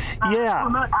remote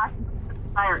access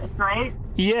virus, right?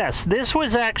 Yes, this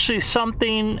was actually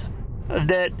something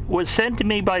that was sent to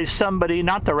me by somebody,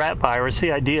 not the rat virus,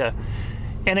 the idea.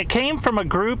 And it came from a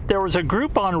group. There was a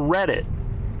group on Reddit,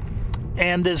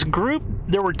 and this group,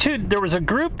 there was a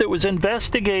group that was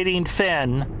investigating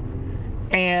Fenn,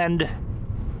 and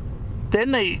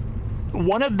then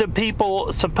one of the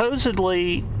people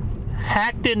supposedly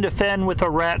hacked into Fenn with a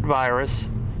rat virus,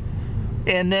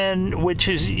 and then, which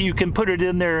is, you can put it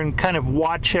in there and kind of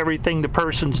watch everything the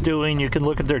person's doing. You can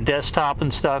look at their desktop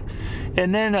and stuff.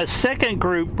 And then a second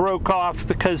group broke off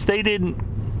because they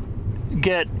didn't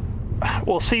get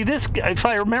well, see, this, if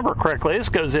I remember correctly, this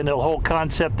goes into the whole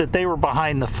concept that they were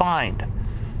behind the find.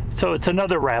 So it's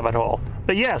another rabbit hole.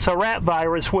 But yes, a rat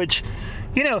virus, which,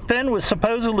 you know, Fenn was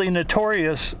supposedly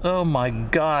notorious. Oh my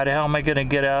God, how am I going to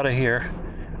get out of here?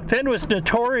 Fenn was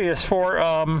notorious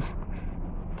for,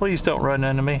 please don't run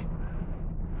into me.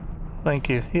 Thank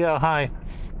you. Yeah, hi.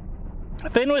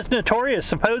 Fenn was notorious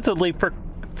supposedly for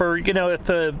you know,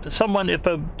 if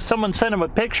someone sent him a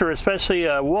picture, especially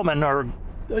a woman or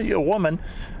a woman,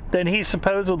 then he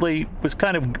supposedly was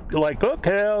kind of like,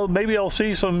 okay, well, maybe I'll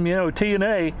see some, you know,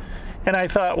 TNA. And I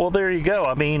thought, well, there you go.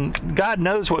 I mean, God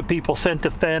knows what people sent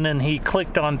to Fenn, and he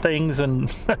clicked on things,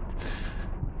 and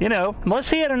you know,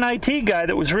 unless he had an IT guy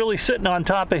that was really sitting on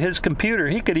top of his computer,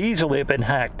 he could easily have been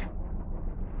hacked.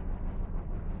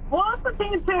 Well, that's the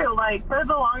thing too. Like, for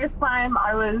the longest time,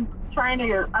 I was trying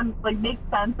to like make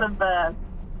sense of the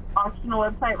auction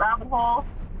website rabbit hole,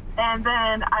 and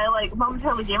then I like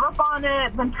momentarily gave up on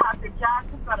it. Then Patrick Jack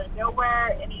comes out of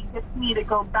nowhere, and he gets me to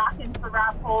go back into the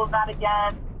rabbit hole of that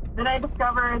again. Then I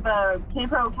discovered the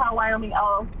Capo Cal Wyoming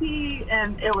LLC,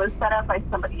 and it was set up by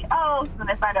somebody else.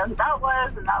 And I find out who that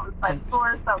was, and that was my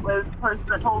source. That was the person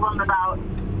that told them about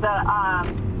the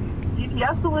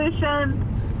GPS solution.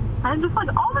 And just like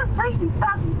all this crazy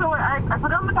stuff. And so I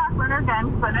put it on the back burner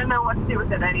again because I didn't know what to do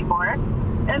with it anymore.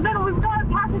 And then we've got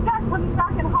Patrick Jack putting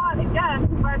back in hot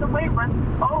again, who, by the way, runs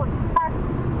his own tech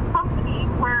company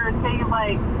where they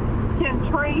like can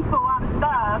trace a lot of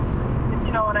stuff, if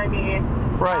you know what I mean.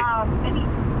 Right. And he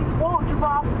won't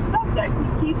drop the subject.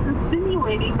 He keeps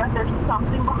insinuating that there's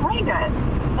something behind it.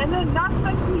 And then not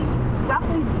that he's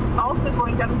definitely also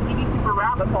going down the TV Super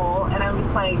rabbit hole. And I was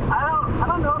like, I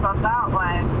don't know about that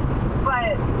one.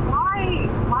 But why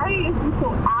is he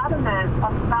so adamant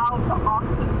about the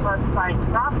auction website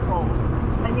rabbit hole?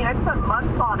 I mean, I spent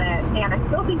months on it, and I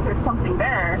still think there's something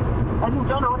there. I just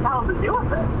don't know what the hell to do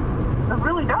with it. I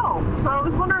really don't. So I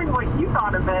was wondering what you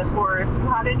thought of it, or if you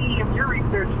had any of your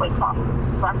research like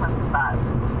reference to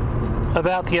that.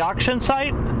 About the auction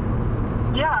site?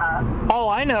 Yeah. All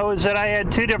I know is that I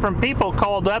had two different people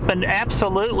called up and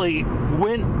absolutely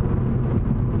went.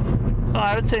 Oh,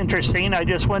 that's interesting. I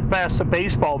just went past a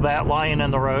baseball bat lying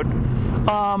in the road.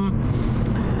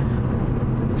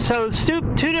 So two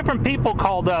different people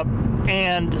called up,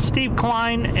 and Steve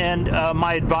Klein and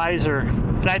my advisor.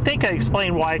 And I think I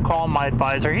explained why I call him my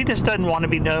advisor. He just doesn't want to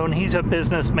be known. He's a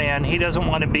businessman. He doesn't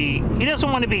want to be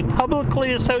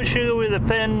publicly associated with the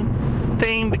Fenn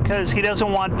thing because he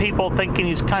doesn't want people thinking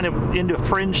he's kind of into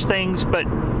fringe things. But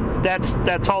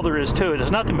that's all there is to it.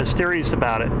 There's nothing mysterious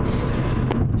about it.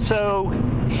 So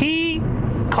he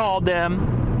called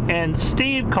them, and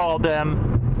Steve called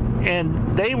them,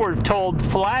 and they were told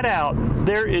flat out,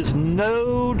 there is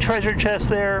no treasure chest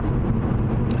there.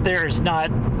 There's not.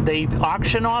 They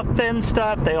auction off Fenn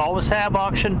stuff. They always have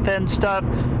auctioned Fenn stuff,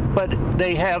 but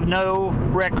they have no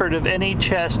record of any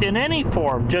chest in any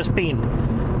form, just being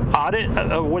audit.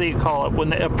 What do you call it? When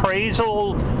the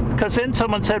appraisal, because then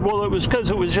someone said, well, it was because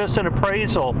it was just an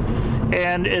appraisal.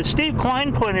 And as Steve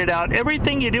Klein pointed out,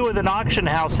 everything you do with an auction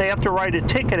house, they have to write a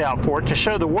ticket out for it to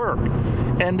show the work.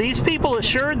 And these people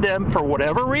assured them, for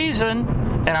whatever reason,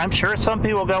 and I'm sure some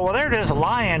people go, well, they're just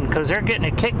lying because they're getting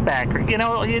a kickback. Or, you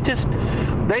know,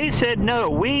 they said, no,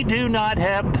 we do not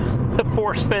have the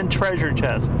Forrest Fenn treasure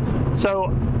chest.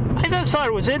 So I just thought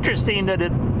it was interesting that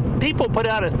people put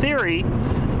out a theory,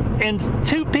 and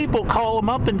two people call them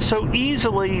up and so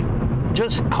easily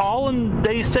just call and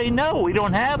they say, no, we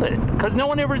don't have it. Because no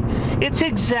one ever, it's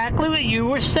exactly what you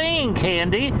were saying,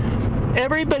 Candy.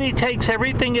 Everybody takes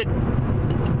everything at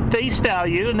face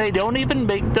value, and they don't even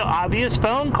make the obvious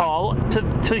phone call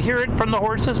to hear it from the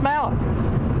horse's mouth.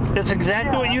 It's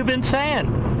exactly what you've been saying.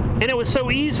 And it was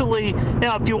so easily,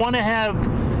 now if you want to have,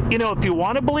 you know, if you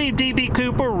want to believe D.B.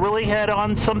 Cooper really had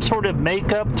on some sort of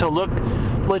makeup to look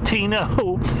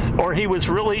Latino, or he was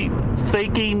really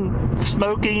faking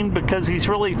smoking because he's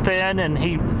really Fenn, and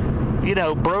he, you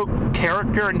know, broke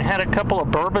character and had a couple of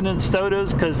bourbon and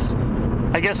sodas, because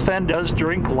I guess Fenn does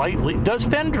drink lightly. Does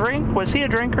Fenn drink? Was he a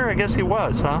drinker? I guess he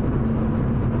was, huh?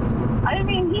 I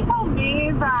mean, he told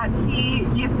me that he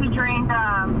used to drink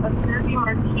a 30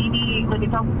 martini, like a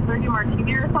double 30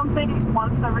 martini or something,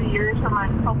 once every year to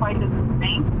remind himself why he doesn't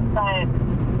drink. But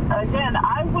again,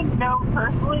 I wouldn't know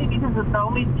personally, because the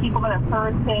only people that I've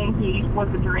heard saying he was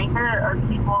a drinker are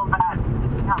people that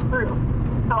didn't have proof.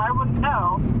 So I wouldn't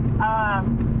know.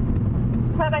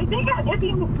 But I think it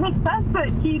makes sense that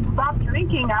he stopped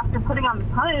drinking after putting on the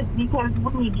punt, because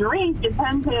when you drink, you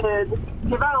tend to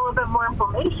give out a little bit more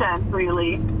information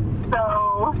freely. So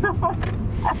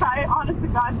I honestly,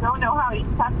 God, don't know how he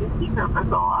kept his secret for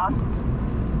so long.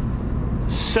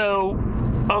 So,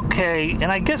 okay,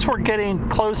 and I guess we're getting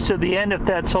close to the end if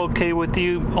that's okay with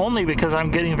you, only because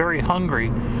I'm getting very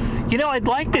hungry. You know, I'd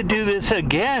like to do this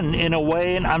again in a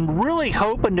way, and I'm really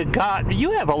hoping to God,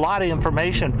 you have a lot of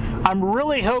information. I'm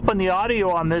really hoping the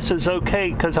audio on this is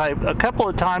okay, because a couple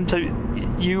of times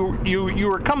you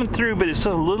were coming through, but it's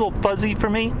a little fuzzy for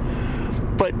me.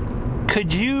 But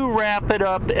could you wrap it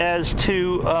up as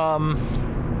to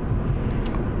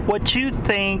what you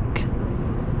think?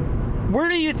 What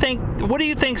do you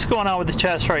think's going on with the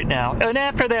chest right now? And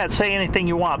after that, say anything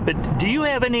you want. But do you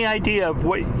have any idea of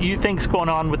what you think's going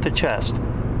on with the chest?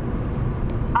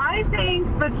 I think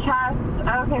the chest.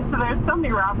 Okay, so there's so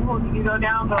many rabbit holes you can go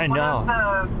down, but one of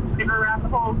the bigger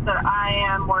rabbit holes that I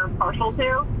am more partial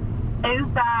to is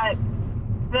that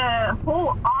the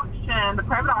whole auction, the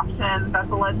private auction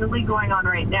that's allegedly going on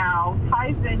right now,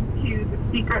 ties into the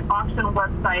secret auction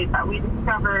website that we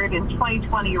discovered in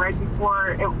 2020, right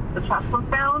before the chest was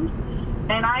found.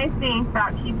 And I think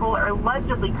that people are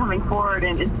allegedly coming forward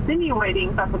and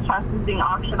insinuating that the chest is being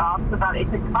auctioned off so that it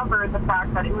could cover the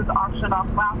fact that it was auctioned off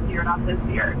last year, not this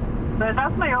year. But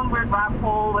that's my own weird rabbit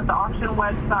hole with the auction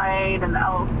website and the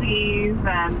LLCs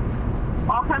and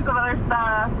all kinds of other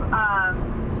stuff.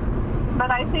 But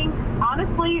I think,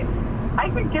 honestly, I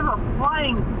could give a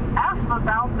flying F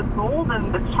about the gold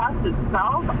and the chest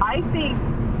itself. I think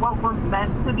what we're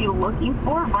meant to be looking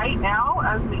for right now,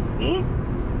 as we speak,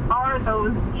 are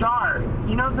those jars.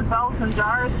 You know, the bells and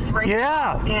jars right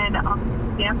in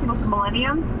Dancing with the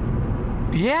Millennium?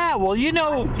 Yeah, well, you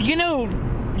know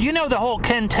the whole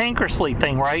Ken Tankersley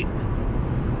thing, right?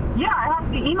 Yeah, I have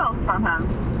the emails from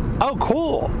him. Oh,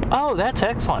 cool. Oh, that's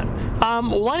excellent.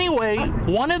 Well, anyway,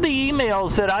 one of the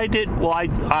emails that I did, well, I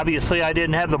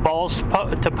didn't have the balls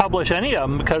to publish any of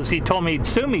them because he told me he'd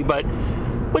sue me,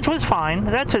 which was fine.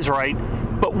 That's his right.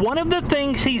 But one of the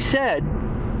things he said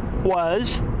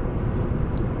was,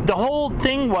 the whole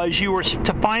thing was you were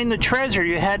to find the treasure,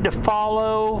 you had to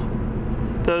follow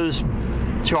those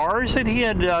jars that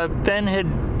Fenn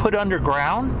had put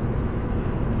underground.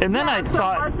 And then I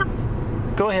thought,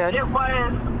 go ahead. It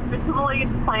was originally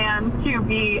planned to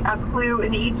be a clue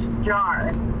in each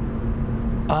jar.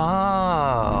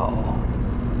 Oh.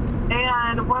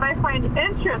 And what I find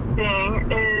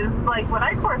interesting is, like, when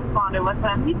I corresponded with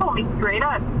him, he told me straight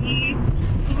up, he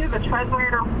knew the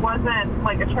treasure wasn't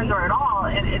like a treasure at all,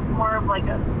 and it's more of like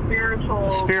a spiritual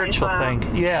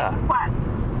thing. Yeah. Quest.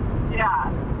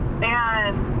 Yeah.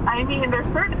 And I mean, there's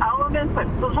certain elements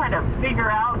I'm still trying to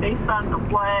figure out based on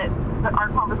what our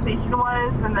conversation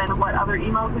was, and then what other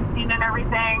emails we've seen and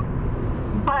everything.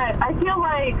 But I feel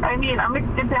like, I mean, I'm going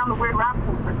to get down the weird rabbit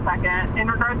hole for a second. In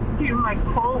regards to my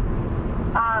cult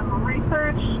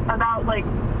research about, like,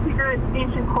 secret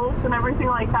ancient cults and everything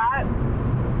like that,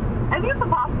 I think it's a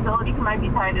possibility he might be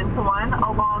tied into one,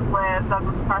 along with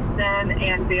Douglas Preston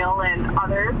and Dale and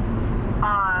others.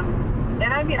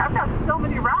 And I mean, I've got so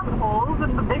many rabbit holes,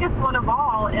 and the biggest one of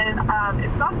all, and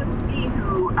it's not just me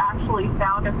who actually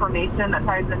found information that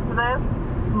ties into this.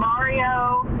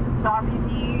 Mario,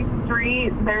 WD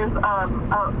Street, there's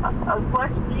a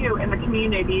select few in the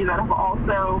community that have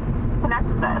also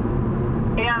connected this.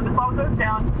 And this all goes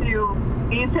down to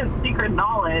ancient secret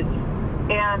knowledge,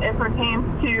 and it pertains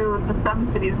to the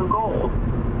 7 cities of gold.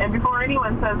 And before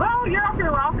anyone says, oh, you're off your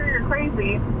rocker, you're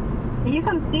crazy, you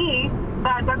can see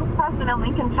that Douglas Preston and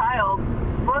Lincoln Childs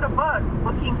wrote a book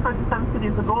looking for the 7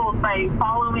 cities of gold by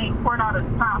following Coronado's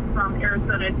path from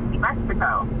Arizona to New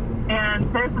Mexico. And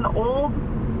there's an old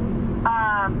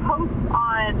post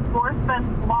on Forrest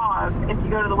Fenn's blog, if you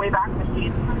go to the Wayback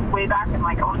Machine, way back in,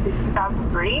 like, I want to say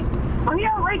 2003, where he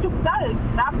outright just says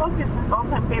that book is his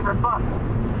all-time favorite book.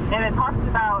 And it talks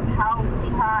about how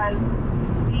he has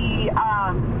the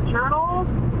journals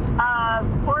of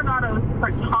Coronado's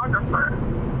cartographer,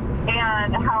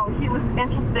 and how he was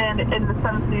interested in the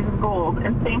 7 cities of gold.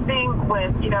 And same thing with,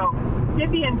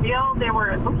 Skippy and Dale, they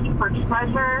were looking for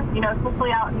treasure,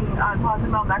 especially out in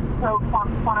Cozumel, Mexico,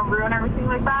 Quantum Roo and everything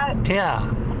like that. Yeah.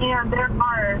 And there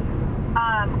are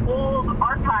old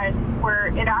archives where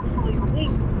it actually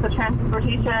links the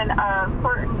transportation of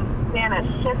certain Spanish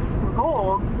ships and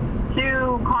gold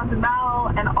to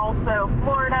Cozumel and also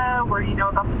Florida, where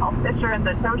about the Paul Fisher and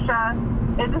the Tosha.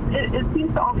 It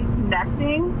seems to all be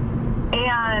connecting.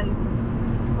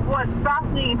 And what's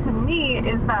fascinating to me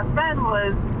is that Fenn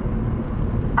was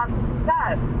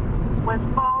obsessed with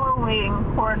following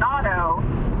Coronado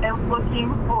and looking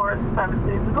for the 7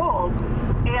 cities of gold.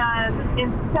 And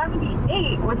in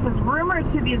 78, which is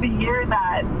rumored to be the year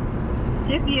that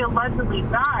Skippy allegedly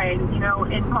died,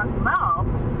 in Cozumel,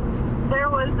 there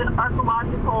was an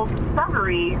archaeological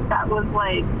discovery that was,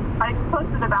 like, I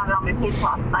posted about it on my page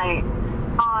last night.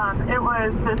 It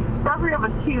was the discovery of a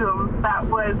tomb that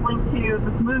was linked to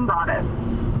this moon goddess.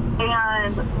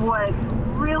 And what's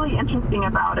really interesting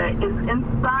about it is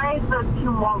inside the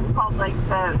tomb wall, it's called like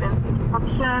the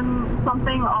inscription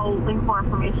something, I'll link more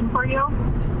information for you,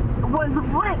 was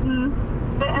written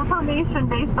the information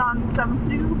based on some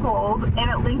gold, and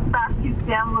it links back to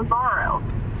San Lazaro.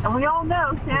 And we all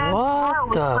know San Lazaro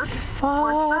was first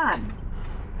son.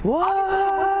 What? Obviously,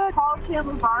 it wasn't called San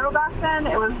Lazaro back then.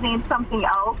 It was named something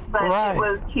else, but it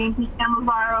was changed to San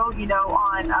Lazaro, you know,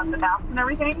 on the maps and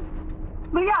everything.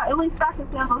 But yeah, it links back to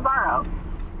San Lazaro.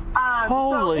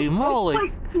 Holy moly! It's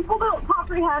like people don't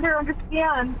comprehend or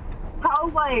understand how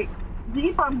like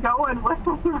deep I'm going with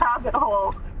this rabbit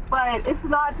hole. But it's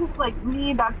not just like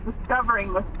me that's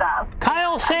discovering this stuff.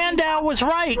 Kyle Sandow was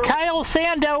right. Kyle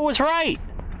Sandow was right.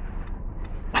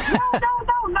 No,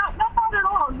 not at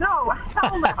all. No,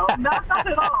 hell no, not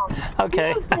at all.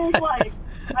 Okay. He was saying, like,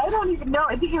 I don't even know.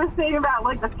 I think he was saying about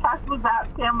like the test was at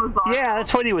San Lazaro. Yeah,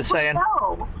 that's what he was saying.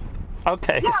 No.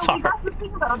 Okay, yeah, sorry. That's the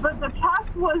thing about it. But the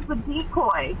test was the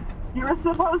decoy. You were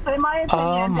supposed to, in my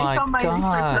opinion, based on my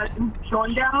research and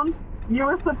showing down, you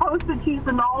were supposed to choose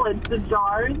the knowledge, the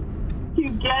jars, to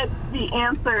get the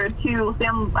answer to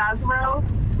San Lazaro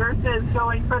versus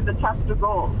going for the chest of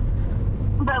gold.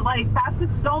 But, like, that's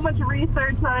just so much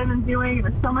research that I've been doing.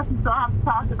 There's so much we still have to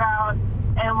talk about.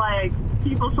 And, like,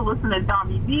 people should listen to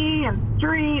Dommy D and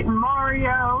Street and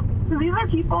Mario. So these are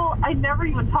people I never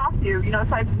even talked to, you know,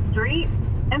 aside from Street.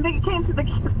 And they came to the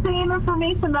same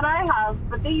information that I have,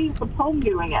 but they used the poem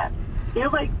doing it. They,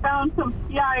 like, found some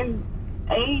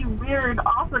CIA weird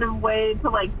operative way to,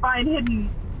 like, find hidden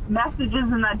messages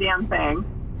in that damn thing,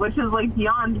 which is, like,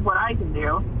 beyond what I can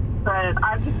do. But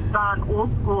I've just gone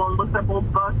old school and looked up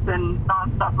old books and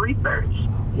nonstop research.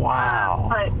 Wow.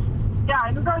 But, yeah,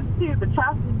 in regards to the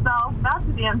chest itself, that's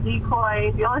a damn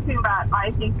decoy. The only thing that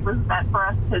I think was meant for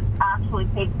us to actually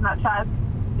take from that chest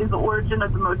is the origin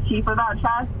of the motif of that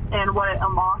chest and what it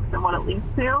unlocks and what it links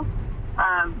to.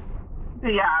 So,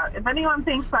 yeah, if anyone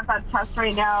thinks that that chest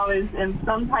right now is in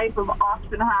some type of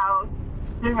auction house,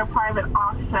 doing a private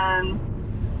auction,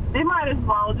 they might as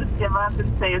well just give up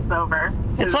and say it's over.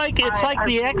 It's like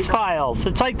the X-Files.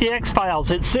 It's like the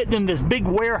X-Files. It's sitting in this big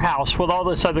warehouse with all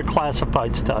this other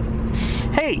classified stuff.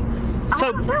 Hey,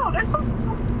 so... there's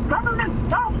some government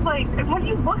stuff. Like, have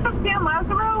you looked up San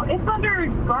Lazaro? It's under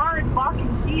guard, lock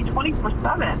and key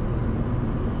 24/7.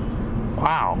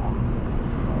 Wow.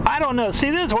 I don't know. See,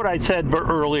 this is what I said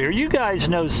earlier. You guys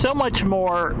know so much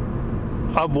more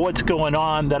of what's going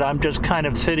on that I'm just kind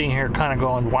of sitting here kind of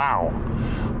going, wow.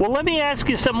 Well, let me ask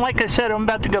you something. Like I said, I'm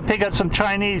about to go pick up some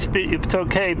Chinese, if it's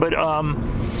okay, but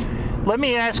let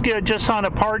me ask you just on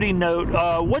a party note,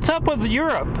 what's up with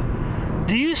Europe?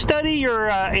 Do you study your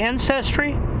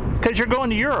ancestry? Because you're going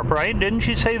to Europe, right? Didn't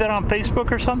you say that on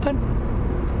Facebook or something?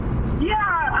 Yeah,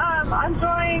 I'm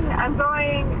going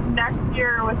next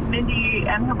year with Mindy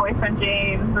and her boyfriend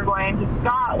James. We're going to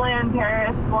Scotland,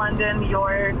 Paris, London, New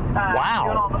York. Wow.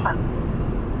 Doing all the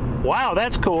fun. Wow,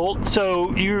 that's cool.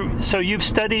 So you've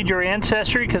studied your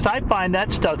ancestry? Because I find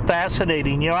that stuff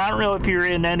fascinating. You know, I don't know if you're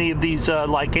in any of these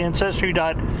like Ancestry.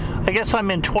 I guess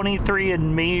I'm in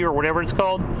 23andMe or whatever it's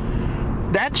called.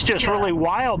 That's just really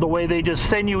wild the way they just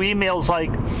send you emails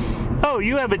like, oh,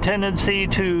 you have a tendency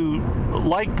to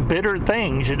like bitter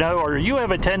things, you know, or you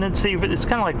have a tendency. It's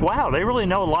kind of like, wow, they really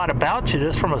know a lot about you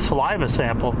just from a saliva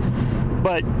sample.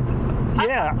 But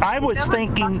yeah, I was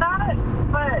thinking.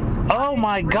 But oh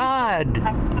my God!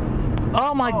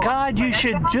 Oh my God! You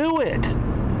should do it.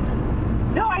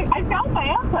 No, I found my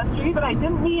ancestry, but I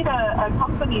didn't need a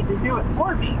company to do it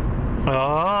for me.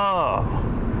 Oh,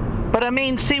 but I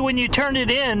mean, see, when you turn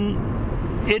it in,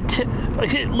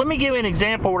 let me give you an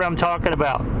example of what I'm talking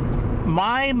about.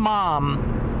 My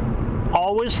mom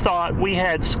always thought we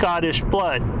had Scottish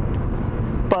blood,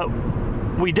 but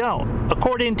we don't.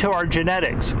 According to our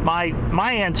genetics, my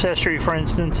ancestry, for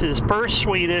instance, is first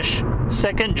Swedish,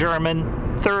 second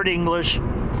German, third English,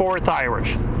 fourth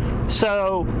Irish.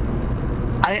 So,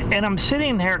 I'm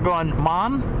sitting here going,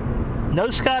 Mom, no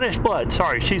Scottish blood.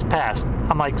 Sorry, she's passed.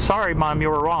 I'm like, sorry, Mom, you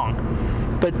were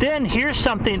wrong. But then here's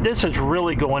something, this is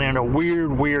really going in a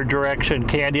weird direction,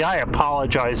 Candy. I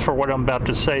apologize for what I'm about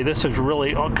to say. This is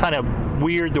really kind of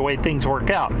weird the way things work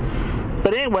out.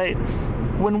 But anyway,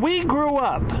 when we grew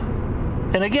up,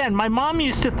 and again, my mom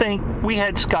used to think we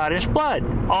had Scottish blood,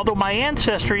 although my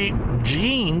ancestry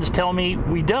genes tell me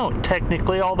we don't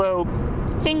technically, although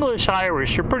English,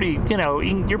 Irish, you're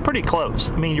pretty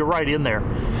close. I mean, you're right in there.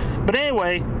 But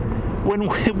anyway, when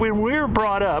we were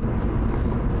brought up,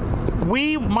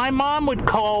 my mom would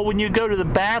call, when you go to the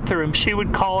bathroom, she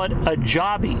would call it a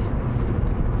jobby.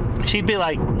 She'd be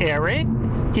like, Eric,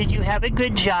 did you have a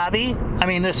good jobby? I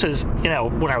mean, this is,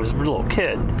 when I was a little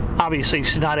kid. Obviously,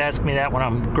 she's not asking me that when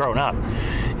I'm grown up.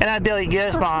 And I'd be like,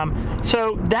 yes, Mom.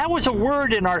 So that was a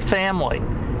word in our family.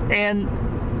 And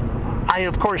I,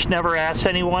 of course, never asked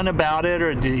anyone about it,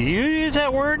 or do you use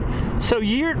that word? So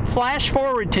flash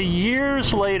forward to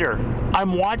years later,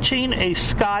 I'm watching a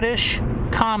Scottish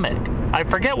comic. I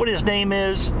forget what his name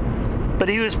is, but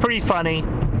he was pretty funny.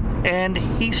 And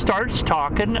he starts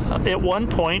talking at one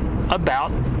point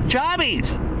about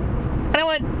jobbies. And I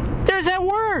went, there's that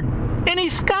word. And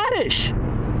he's Scottish.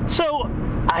 So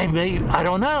I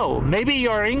don't know. Maybe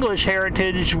our English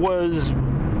heritage was,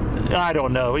 I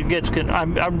don't know. It gets.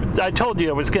 I told you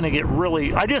I was going to get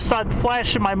really. I just thought,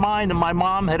 flashed in my mind that my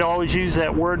mom had always used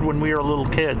that word when we were little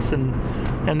kids,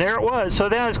 and there it was. So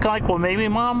then I was kind of like, well, maybe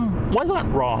Mom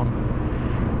wasn't wrong.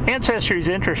 Ancestry is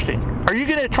interesting. Are you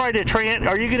going to try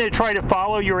to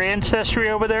follow your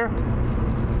ancestry over there?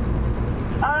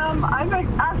 I'm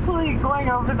actually going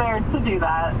over there to do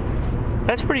that.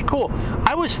 That's pretty cool.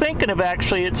 I was thinking of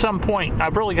actually at some point,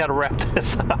 I've really got to wrap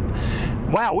this up.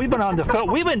 Wow, we've been on the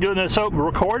phone. We've been doing this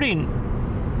recording.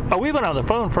 Oh, we've been on the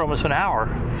phone for almost an hour.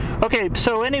 Okay,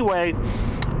 so anyway,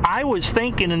 I was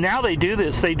thinking, and now they do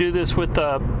this. They do this with,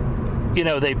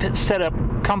 they set up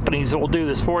companies that will do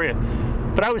this for you.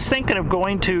 But I was thinking of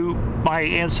going to my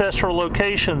ancestral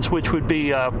locations, which would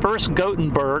be first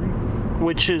Gothenburg,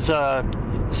 which is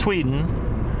Sweden.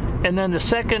 And then the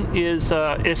second is,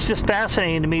 it's just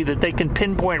fascinating to me that they can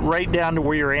pinpoint right down to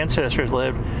where your ancestors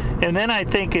lived. And then I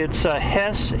think it's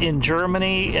Hesse in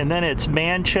Germany, and then it's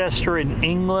Manchester in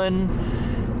England.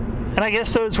 And I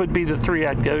guess those would be the three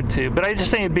I'd go to. But I just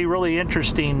think it'd be really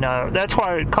interesting. That's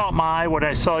why it caught my eye when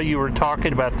I saw you were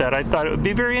talking about that. I thought it would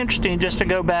be very interesting just to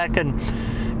go back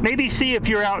and maybe see if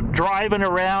you're out driving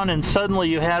around and suddenly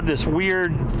you have this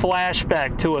weird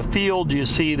flashback to a field you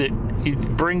see that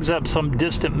it brings up some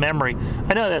distant memory.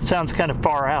 I know that sounds kind of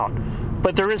far out,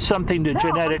 but there is something to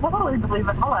genetic. I totally believe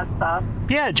in all that stuff.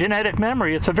 Yeah, genetic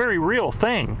memory. It's a very real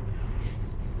thing.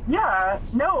 Yeah,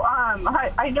 no,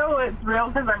 I know it's real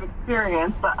because I've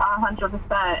experienced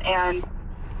 100%. And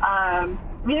I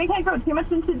mean, I can't go too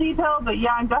much into detail, but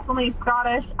yeah, I'm definitely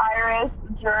Scottish, Irish,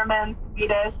 German,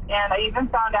 Swedish, and I even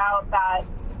found out that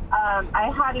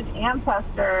I had an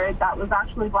ancestor that was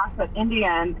actually Blackfoot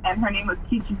Indian, and her name was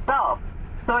Teachy Self.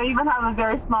 So I even have a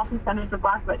very small percentage of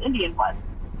Blackfoot Indian blood.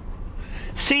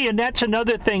 See, and that's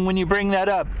another thing when you bring that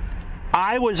up.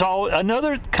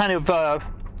 Another kind of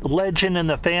legend in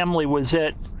the family was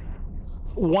that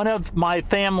one of my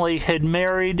family had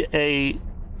married a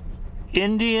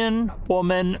Indian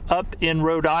woman up in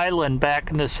Rhode Island back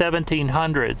in the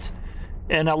 1700s,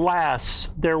 and alas,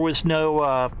 there was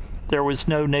no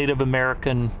Native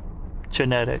American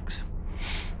genetics.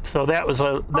 So that was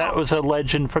a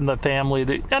legend from the family.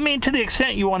 That, I mean, to the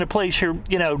extent you want to place your,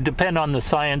 depend on the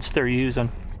science they're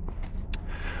using.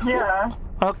 Yeah.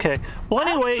 Okay. Well,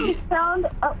 anyway.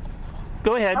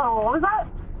 Go ahead. Oh, what was that?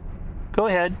 Go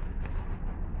ahead.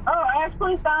 Oh, I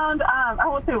actually found, I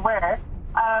won't say where,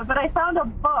 but I found a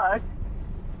book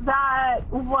that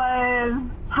was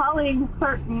telling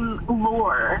certain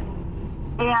lore.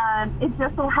 And it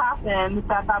just so happened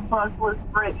that book was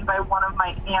written by one of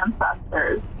my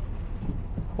ancestors.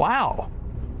 Wow.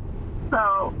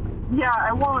 So, yeah,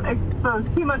 I won't expose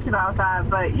too much about that,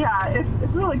 but yeah,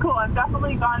 it's really cool. I've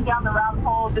definitely gone down the rabbit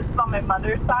hole. This is on my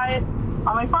mother's side.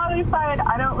 On my father's side,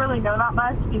 I don't really know that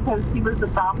much because he was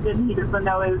adopted. He doesn't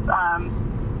know his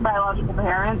biological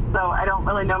parents, so I don't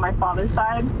really know my father's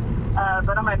side.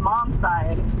 But on my mom's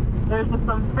side, there's just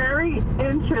some very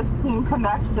interesting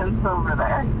connections over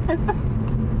there.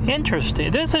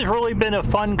 Interesting. This has really been a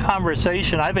fun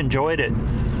conversation. I've enjoyed it.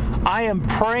 I am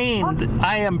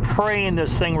praying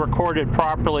this thing recorded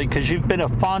properly because you've been a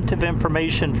font of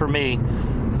information for me.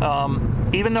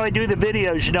 Even though I do the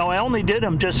videos, I only did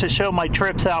them just to show my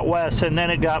trips out west, and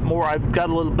then I've got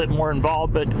a little bit more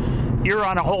involved, but you're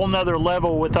on a whole nother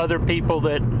level with other people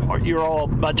that you're all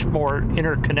much more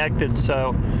interconnected.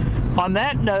 So on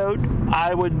that note,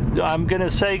 I'm going to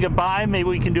say goodbye. Maybe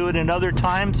we can do it another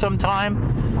time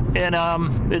sometime.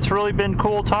 And it's really been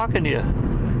cool talking to you.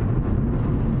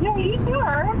 Yeah, you too.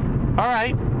 All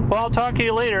right. Well, I'll talk to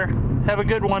you later. Have a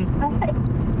good one. Okay.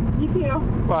 You too.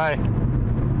 Bye.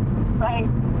 Bye.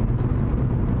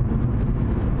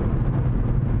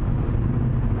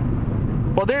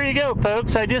 Well, there you go,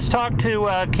 folks. I just talked to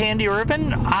Candy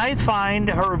Irvine. I find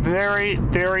her very,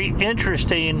 very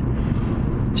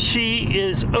interesting she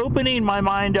is opening my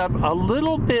mind up a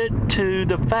little bit to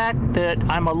the fact that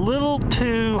I'm a little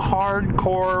too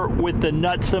hardcore with the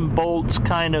nuts and bolts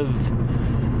kind of.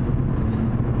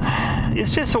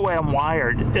 It's just the way I'm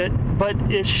wired.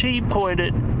 But as she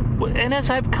pointed, and as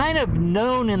I've kind of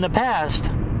known in the past,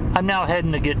 I'm now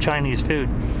heading to get Chinese food.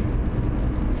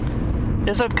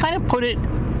 As I've kind of put it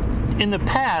in the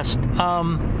past,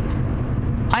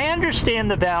 I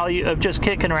understand the value of just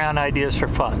kicking around ideas for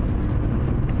fun.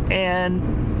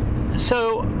 And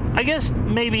so I guess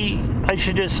maybe I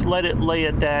should just let it lay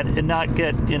at that and not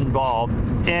get involved.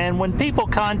 And when people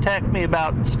contact me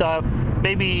about stuff,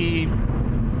 maybe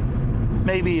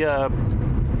be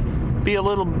a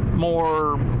little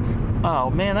more, oh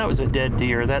man, that was a dead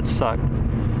deer, that sucked.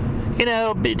 You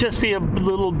know, just be a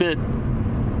little bit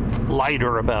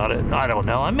lighter about it. I don't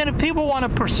know. I mean, if people want to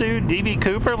pursue D.B.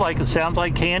 Cooper, like it sounds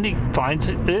like Candy finds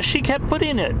it, she kept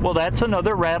putting it. Well, that's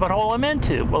another rabbit hole I'm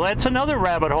into. Well, that's another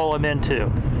rabbit hole I'm into.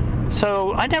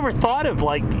 So I never thought of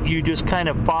like you just kind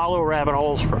of follow rabbit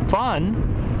holes for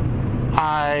fun.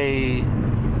 I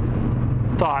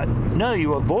thought, no,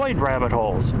 you avoid rabbit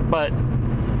holes. But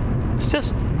it's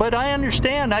just, but I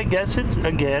understand. I guess it's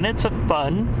a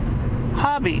fun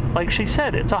hobby. Like she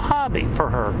said, it's a hobby for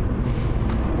her.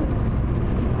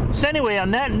 So anyway,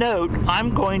 on that note,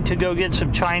 I'm going to go get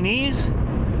some Chinese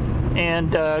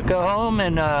and go home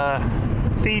and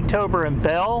feed Tober and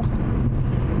Belle.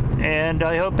 And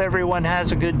I hope everyone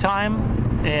has a good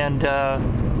time. And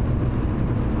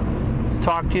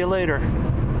talk to you later.